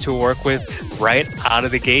advantage to work with right out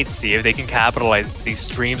of the gate. See if they can capitalize. These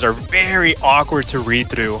streams are very awkward to read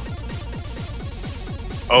through.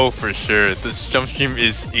 Oh, for sure. This jump stream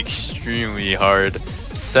is extremely hard.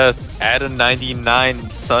 Seth at a 99,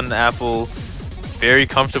 SunApple very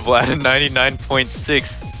comfortable at a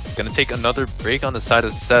 99.6. Gonna take another break on the side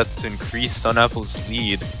of Seth to increase SunApple's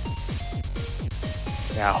lead.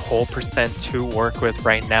 Yeah, whole percent to work with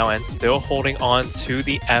right now and still holding on to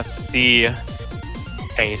the FC.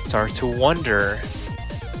 And you start to wonder,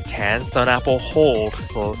 can SunApple hold?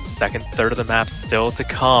 Well, second third of the map still to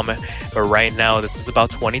come. But right now, this is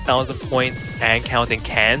about 20,000 points and counting.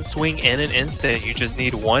 Can swing in an instant. You just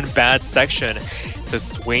need one bad section to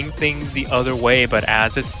swing things the other way. But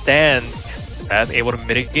as it stands, Seth able to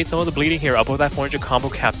mitigate some of the bleeding here, up with that 400 combo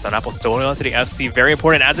cap. SunApple still holding on to the FC, very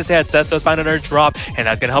important. As it stands, Seth does find another drop, and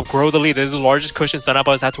that's going to help grow the lead. This is the largest cushion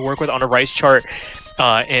SunApple has had to work with on a Rice chart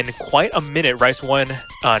in quite a minute. Rice 1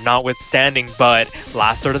 notwithstanding, but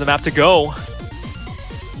last third of the map to go.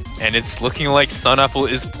 And it's looking like SunApple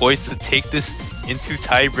is poised to take this into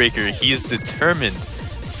tiebreaker. He is determined.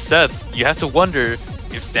 Seth, you have to wonder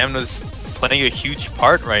if stamina's playing a huge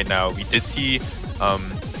part right now. We did see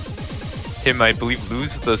him, I believe,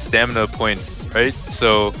 lose the stamina point, right?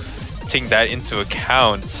 So taking that into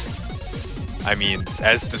account, I mean,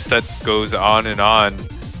 as the set goes on and on,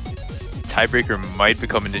 tiebreaker might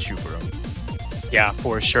become an issue for him. Yeah,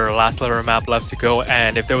 for sure. Last letter map left to go,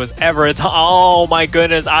 and if there was ever a time, oh my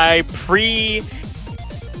goodness, I pre-cursed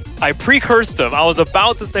him. I was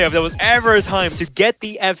about to say if there was ever a time to get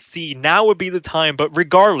the FC, now would be the time. But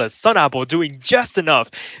regardless, SunApple doing just enough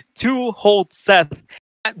to hold Seth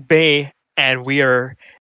at bay, and we are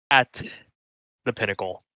at the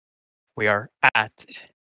pinnacle. We are at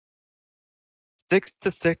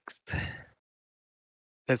 6-6.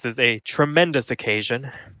 This is a tremendous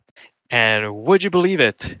occasion. And would you believe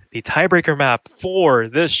it? The tiebreaker map for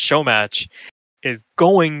this show match is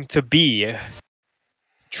going to be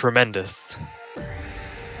tremendous.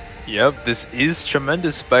 Yep, this is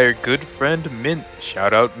tremendous by our good friend Mint.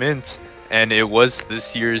 Shout out Mint. And it was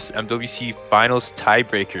this year's MWC Finals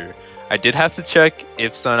tiebreaker. I did have to check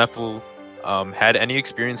if SunApple had any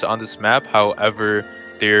experience on this map. However,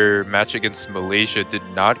 their match against Malaysia did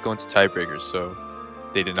not go into tiebreakers, so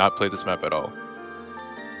they did not play this map at all.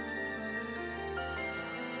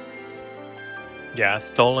 Yeah,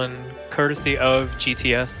 stolen courtesy of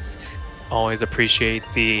GTS. Always appreciate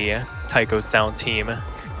the Taiko Sound team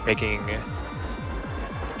making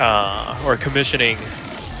or commissioning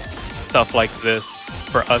stuff like this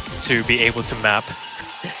for us to be able to map.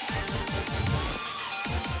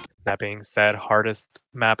 That being said, hardest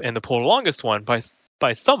map in the pool, longest one by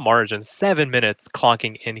some margin, 7 minutes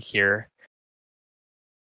clocking in here.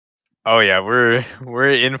 Oh yeah, we're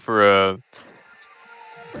in for a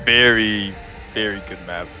very, very good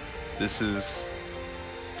map. This is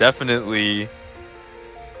definitely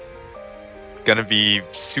gonna be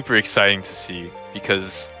super exciting to see,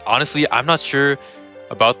 because honestly, I'm not sure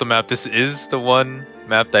about the map. This is the one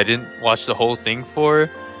map that I didn't watch the whole thing for.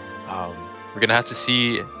 We're gonna have to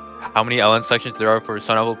see how many LN sections there are for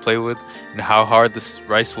SunApple to play with, and how hard this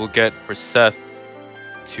Rice will get for Seth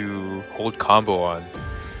to hold combo on.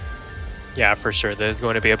 Yeah, for sure. There's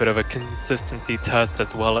going to be a bit of a consistency test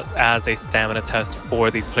as well as a stamina test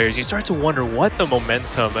for these players. You start to wonder what the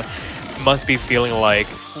momentum must be feeling like.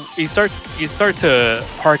 You start to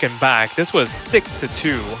harken back. This was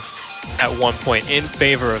 6-2 at one point in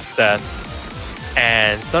favor of Seth.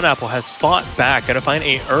 And SunApple has fought back. Gonna find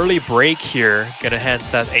an early break here. Gonna hand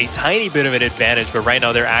Seth a tiny bit of an advantage, but right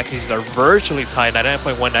now their accuracies are virtually tied,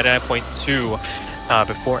 99.1, 99.2,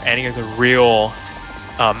 before any of the real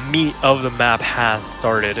meat of the map has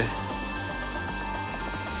started.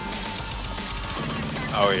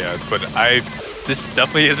 Oh yeah, but this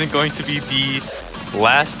definitely isn't going to be the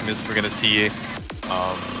last miss we're gonna see.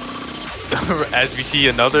 As we see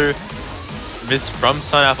another miss from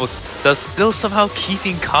SunApple, still somehow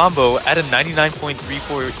keeping combo at a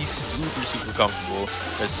 99.34. He's super comfortable.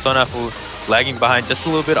 As SunApple lagging behind just a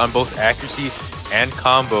little bit on both accuracy and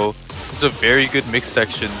combo. This is a very good mix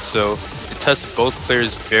section, so it tests both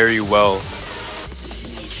players very well.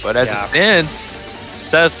 But as it stands,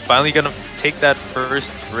 Seth finally gonna take that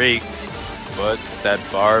first break, but that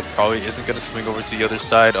bar probably isn't gonna swing over to the other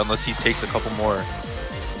side unless he takes a couple more.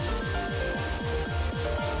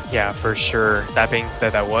 Yeah, for sure. That being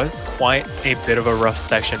said, that was quite a bit of a rough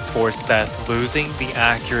section for Seth, losing the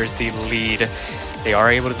accuracy lead They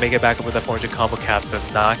are able to make it back up with that 400 combo cap, so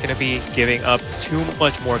not going to be giving up too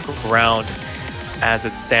much more ground as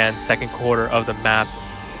it stands. Second quarter of the map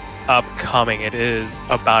upcoming. It is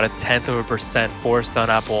about 0.1% for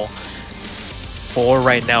SunApple. For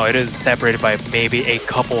right now, it is separated by maybe a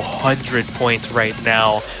couple 100 points right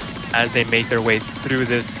now as they make their way through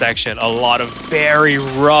this section. A lot of very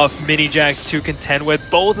rough mini jacks to contend with.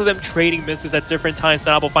 Both of them trading misses at different times.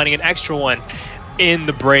 SunApple finding an extra one in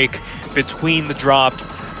the break between the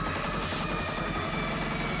drops.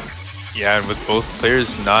 Yeah, and with both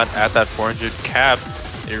players not at that 400 cap,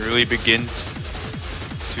 it really begins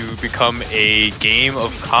to become a game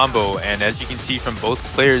of combo. And as you can see from both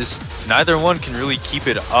players, neither one can really keep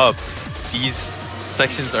it up. These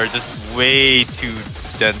sections are just way too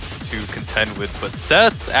dense to contend with. But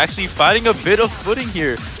Seth actually finding a bit of footing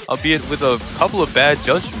here, albeit with a couple of bad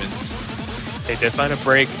judgments. They did find a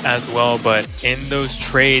break as well, but in those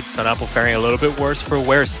trades, SunApple faring a little bit worse for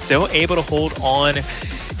wear, still able to hold on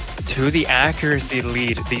to the accuracy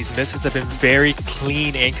lead. These misses have been very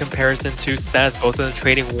clean in comparison to Seth. Both of them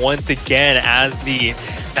trading once again as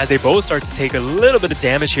they both start to take a little bit of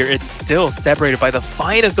damage here. It's still separated by the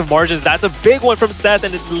finest of margins. That's a big one from Seth,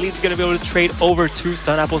 and the lead's going to be able to trade over to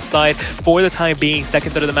SunApple's side for the time being.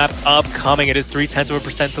 Second third of the map upcoming. It is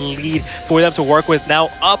 0.3% the lead for them to work with. Now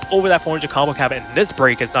up over that 400 combo cap, and this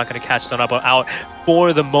break is not going to catch SunApple out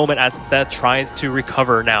for the moment as Seth tries to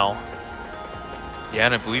recover now. Yeah,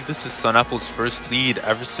 and I believe this is SunApple's first lead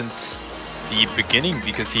ever since the beginning,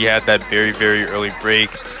 because he had that very, very early break.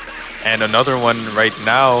 And another one right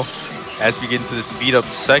now, as we get into the speed up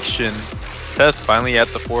section. Seth finally at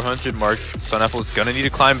the 400 mark. SunApple is gonna need to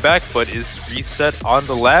climb back, but is reset on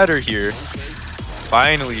the ladder here.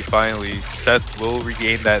 Finally, Seth will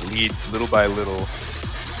regain that lead little by little.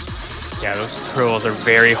 Yeah, those curls are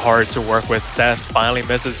very hard to work with. Seth finally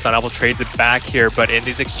misses. SunApple trades it back here, but in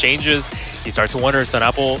these exchanges, you start to wonder if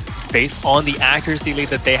SunApple, based on the accuracy lead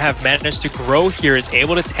that they have managed to grow here, is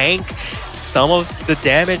able to tank some of the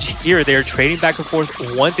damage here. They're trading back and forth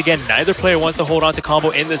once again. Neither player wants to hold on to combo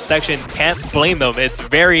in this section. Can't blame them. It's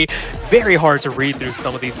very, very hard to read through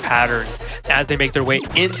some of these patterns as they make their way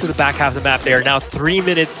into the back half of the map. They are now 3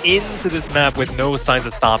 minutes into this map with no signs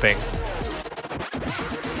of stopping.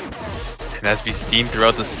 And as we've seen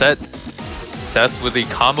throughout the set, Seth with a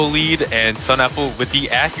combo lead and SunApple with the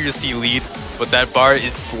accuracy lead, but that bar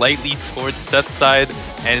is slightly towards Seth's side,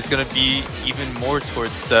 and it's going to be even more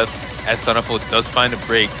towards Seth as SunApple does find a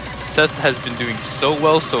break. Seth has been doing so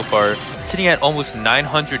well so far, sitting at almost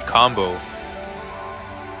 900 combo.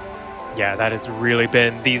 Yeah, that has really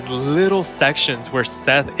been these little sections where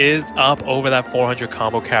Seth is up over that 400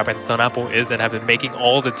 combo cap and SunApple isn't, have been making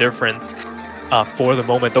all the difference. For the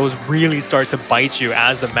moment. Those really start to bite you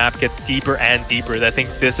as the map gets deeper and deeper. I think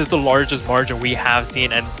this is the largest margin we have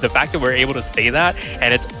seen, and the fact that we're able to say that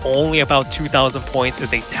and it's only about 2,000 points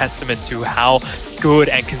is a testament to how good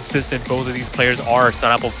and consistent both of these players are.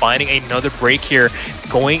 SunApple finding another break here,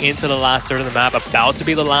 going into the last third of the map, about to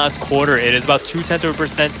be the last quarter. It is about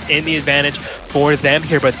 0.2% in the advantage for them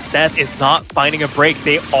here, but Seth is not finding a break.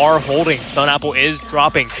 They are holding. SunApple is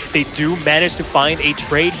dropping. They do manage to find a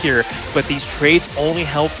trade here, but these trades only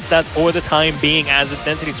help Seth for the time being as the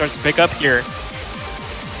density starts to pick up here.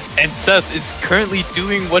 And Seth is currently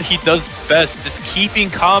doing what he does best, just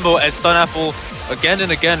keeping combo as SunApple again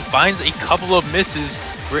and again finds a couple of misses.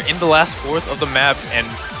 We're in the last fourth of the map, and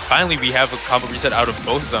finally we have a combo reset out of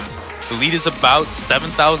both of them. The lead is about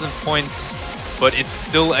 7,000 points, but it's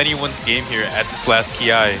still anyone's game here at this last Ki.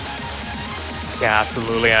 Yeah,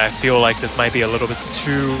 absolutely. I feel like this might be a little bit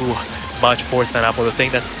too much for SunApple. The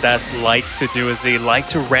thing that Seth likes to do is they like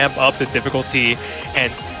to ramp up the difficulty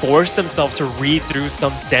and force themselves to read through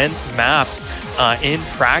some dense maps in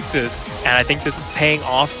practice. And I think this is paying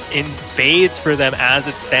off in spades for them as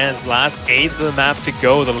it stands. Last eighth of the map to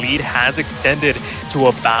go. The lead has extended to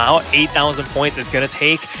about 8,000 points. It's going to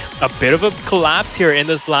take a bit of a collapse here in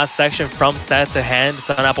this last section from Seth to hand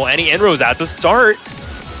SunApple any inroads at the start.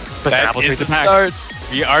 But SunApple trades it back.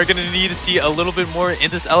 We are going to need to see a little bit more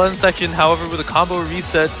in this LN section. However, with a combo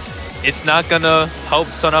reset, it's not going to help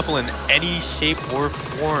SunApple in any shape or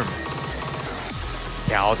form.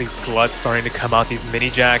 Yeah, all these gluts starting to come out, these mini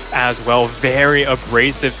jacks as well. Very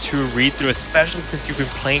abrasive to read through, especially since you've been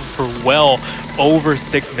playing for well over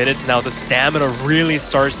 6 minutes now. The stamina really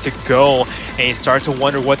starts to go, and you start to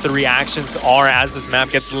wonder what the reactions are as this map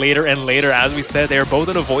gets later and later. As we said, they are both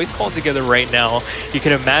in a voice call together right now. You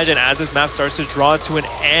can imagine as this map starts to draw to an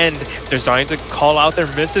end, they're starting to call out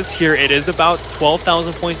their misses here. It is about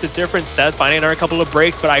 12,000 points of difference. Seth finding another couple of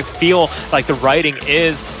breaks, but I feel like the writing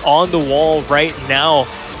is on the wall right now.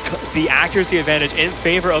 the accuracy advantage in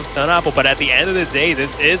favor of SunApple, but at the end of the day,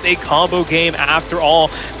 this is a combo game after all.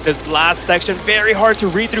 This last section, very hard to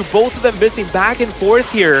read through, both of them missing back and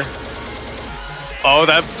forth here. Oh,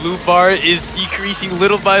 that blue bar is decreasing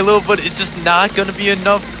little by little, but it's just not going to be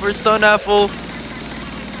enough for SunApple.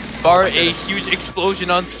 Bar a huge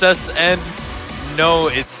explosion on Seth's end. No,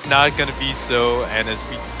 it's not going to be so. And as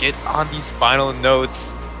we get on these final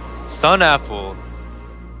notes, SunApple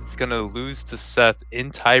is going to lose to Seth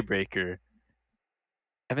in tiebreaker.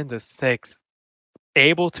 7-6.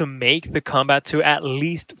 Able to make the comeback to at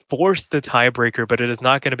least force the tiebreaker, but it is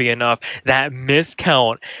not going to be enough. That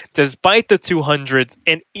miscount, despite the 200s,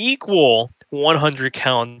 an equal 100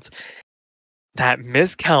 count, that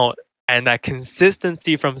miscount and that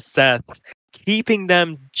consistency from Seth, keeping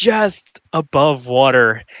them just above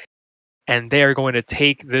water, and they are going to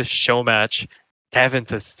take this show match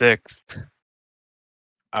 7-6.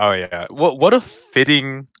 Oh yeah, what a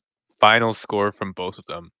fitting final score from both of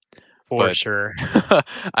them. For sure.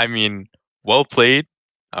 I mean, well played.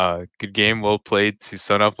 Good game, well played to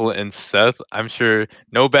SunApple and Seth. I'm sure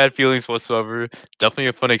no bad feelings whatsoever. Definitely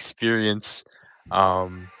a fun experience.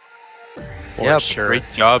 Yeah, Sure. great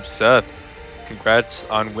job, Seth. Congrats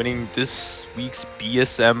on winning this week's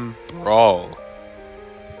BSM Brawl.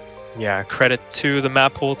 Yeah, credit to the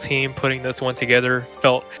map pool team putting this one together.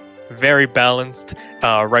 Felt very balanced.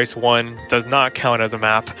 Rice 1 does not count as a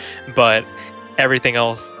map, but everything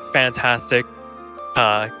else, fantastic.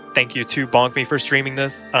 Thank you to BonkMe for streaming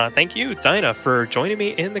this. Thank you, Dinah, for joining me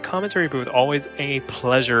in the commentary booth. Always a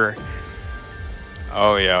pleasure.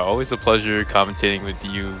 Oh yeah, always a pleasure commentating with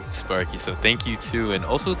you, Sparky. So thank you too, and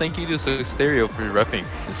also thank you to Stereo for repping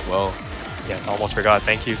as well. Yes, almost forgot.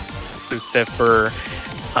 Thank you to Steph for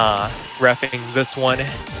repping this one.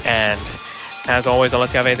 And as always,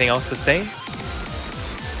 unless you have anything else to say.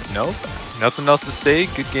 Nope, nothing else to say.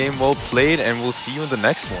 Good game, well played, and we'll see you in the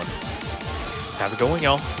next one. Have a good one,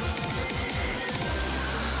 y'all.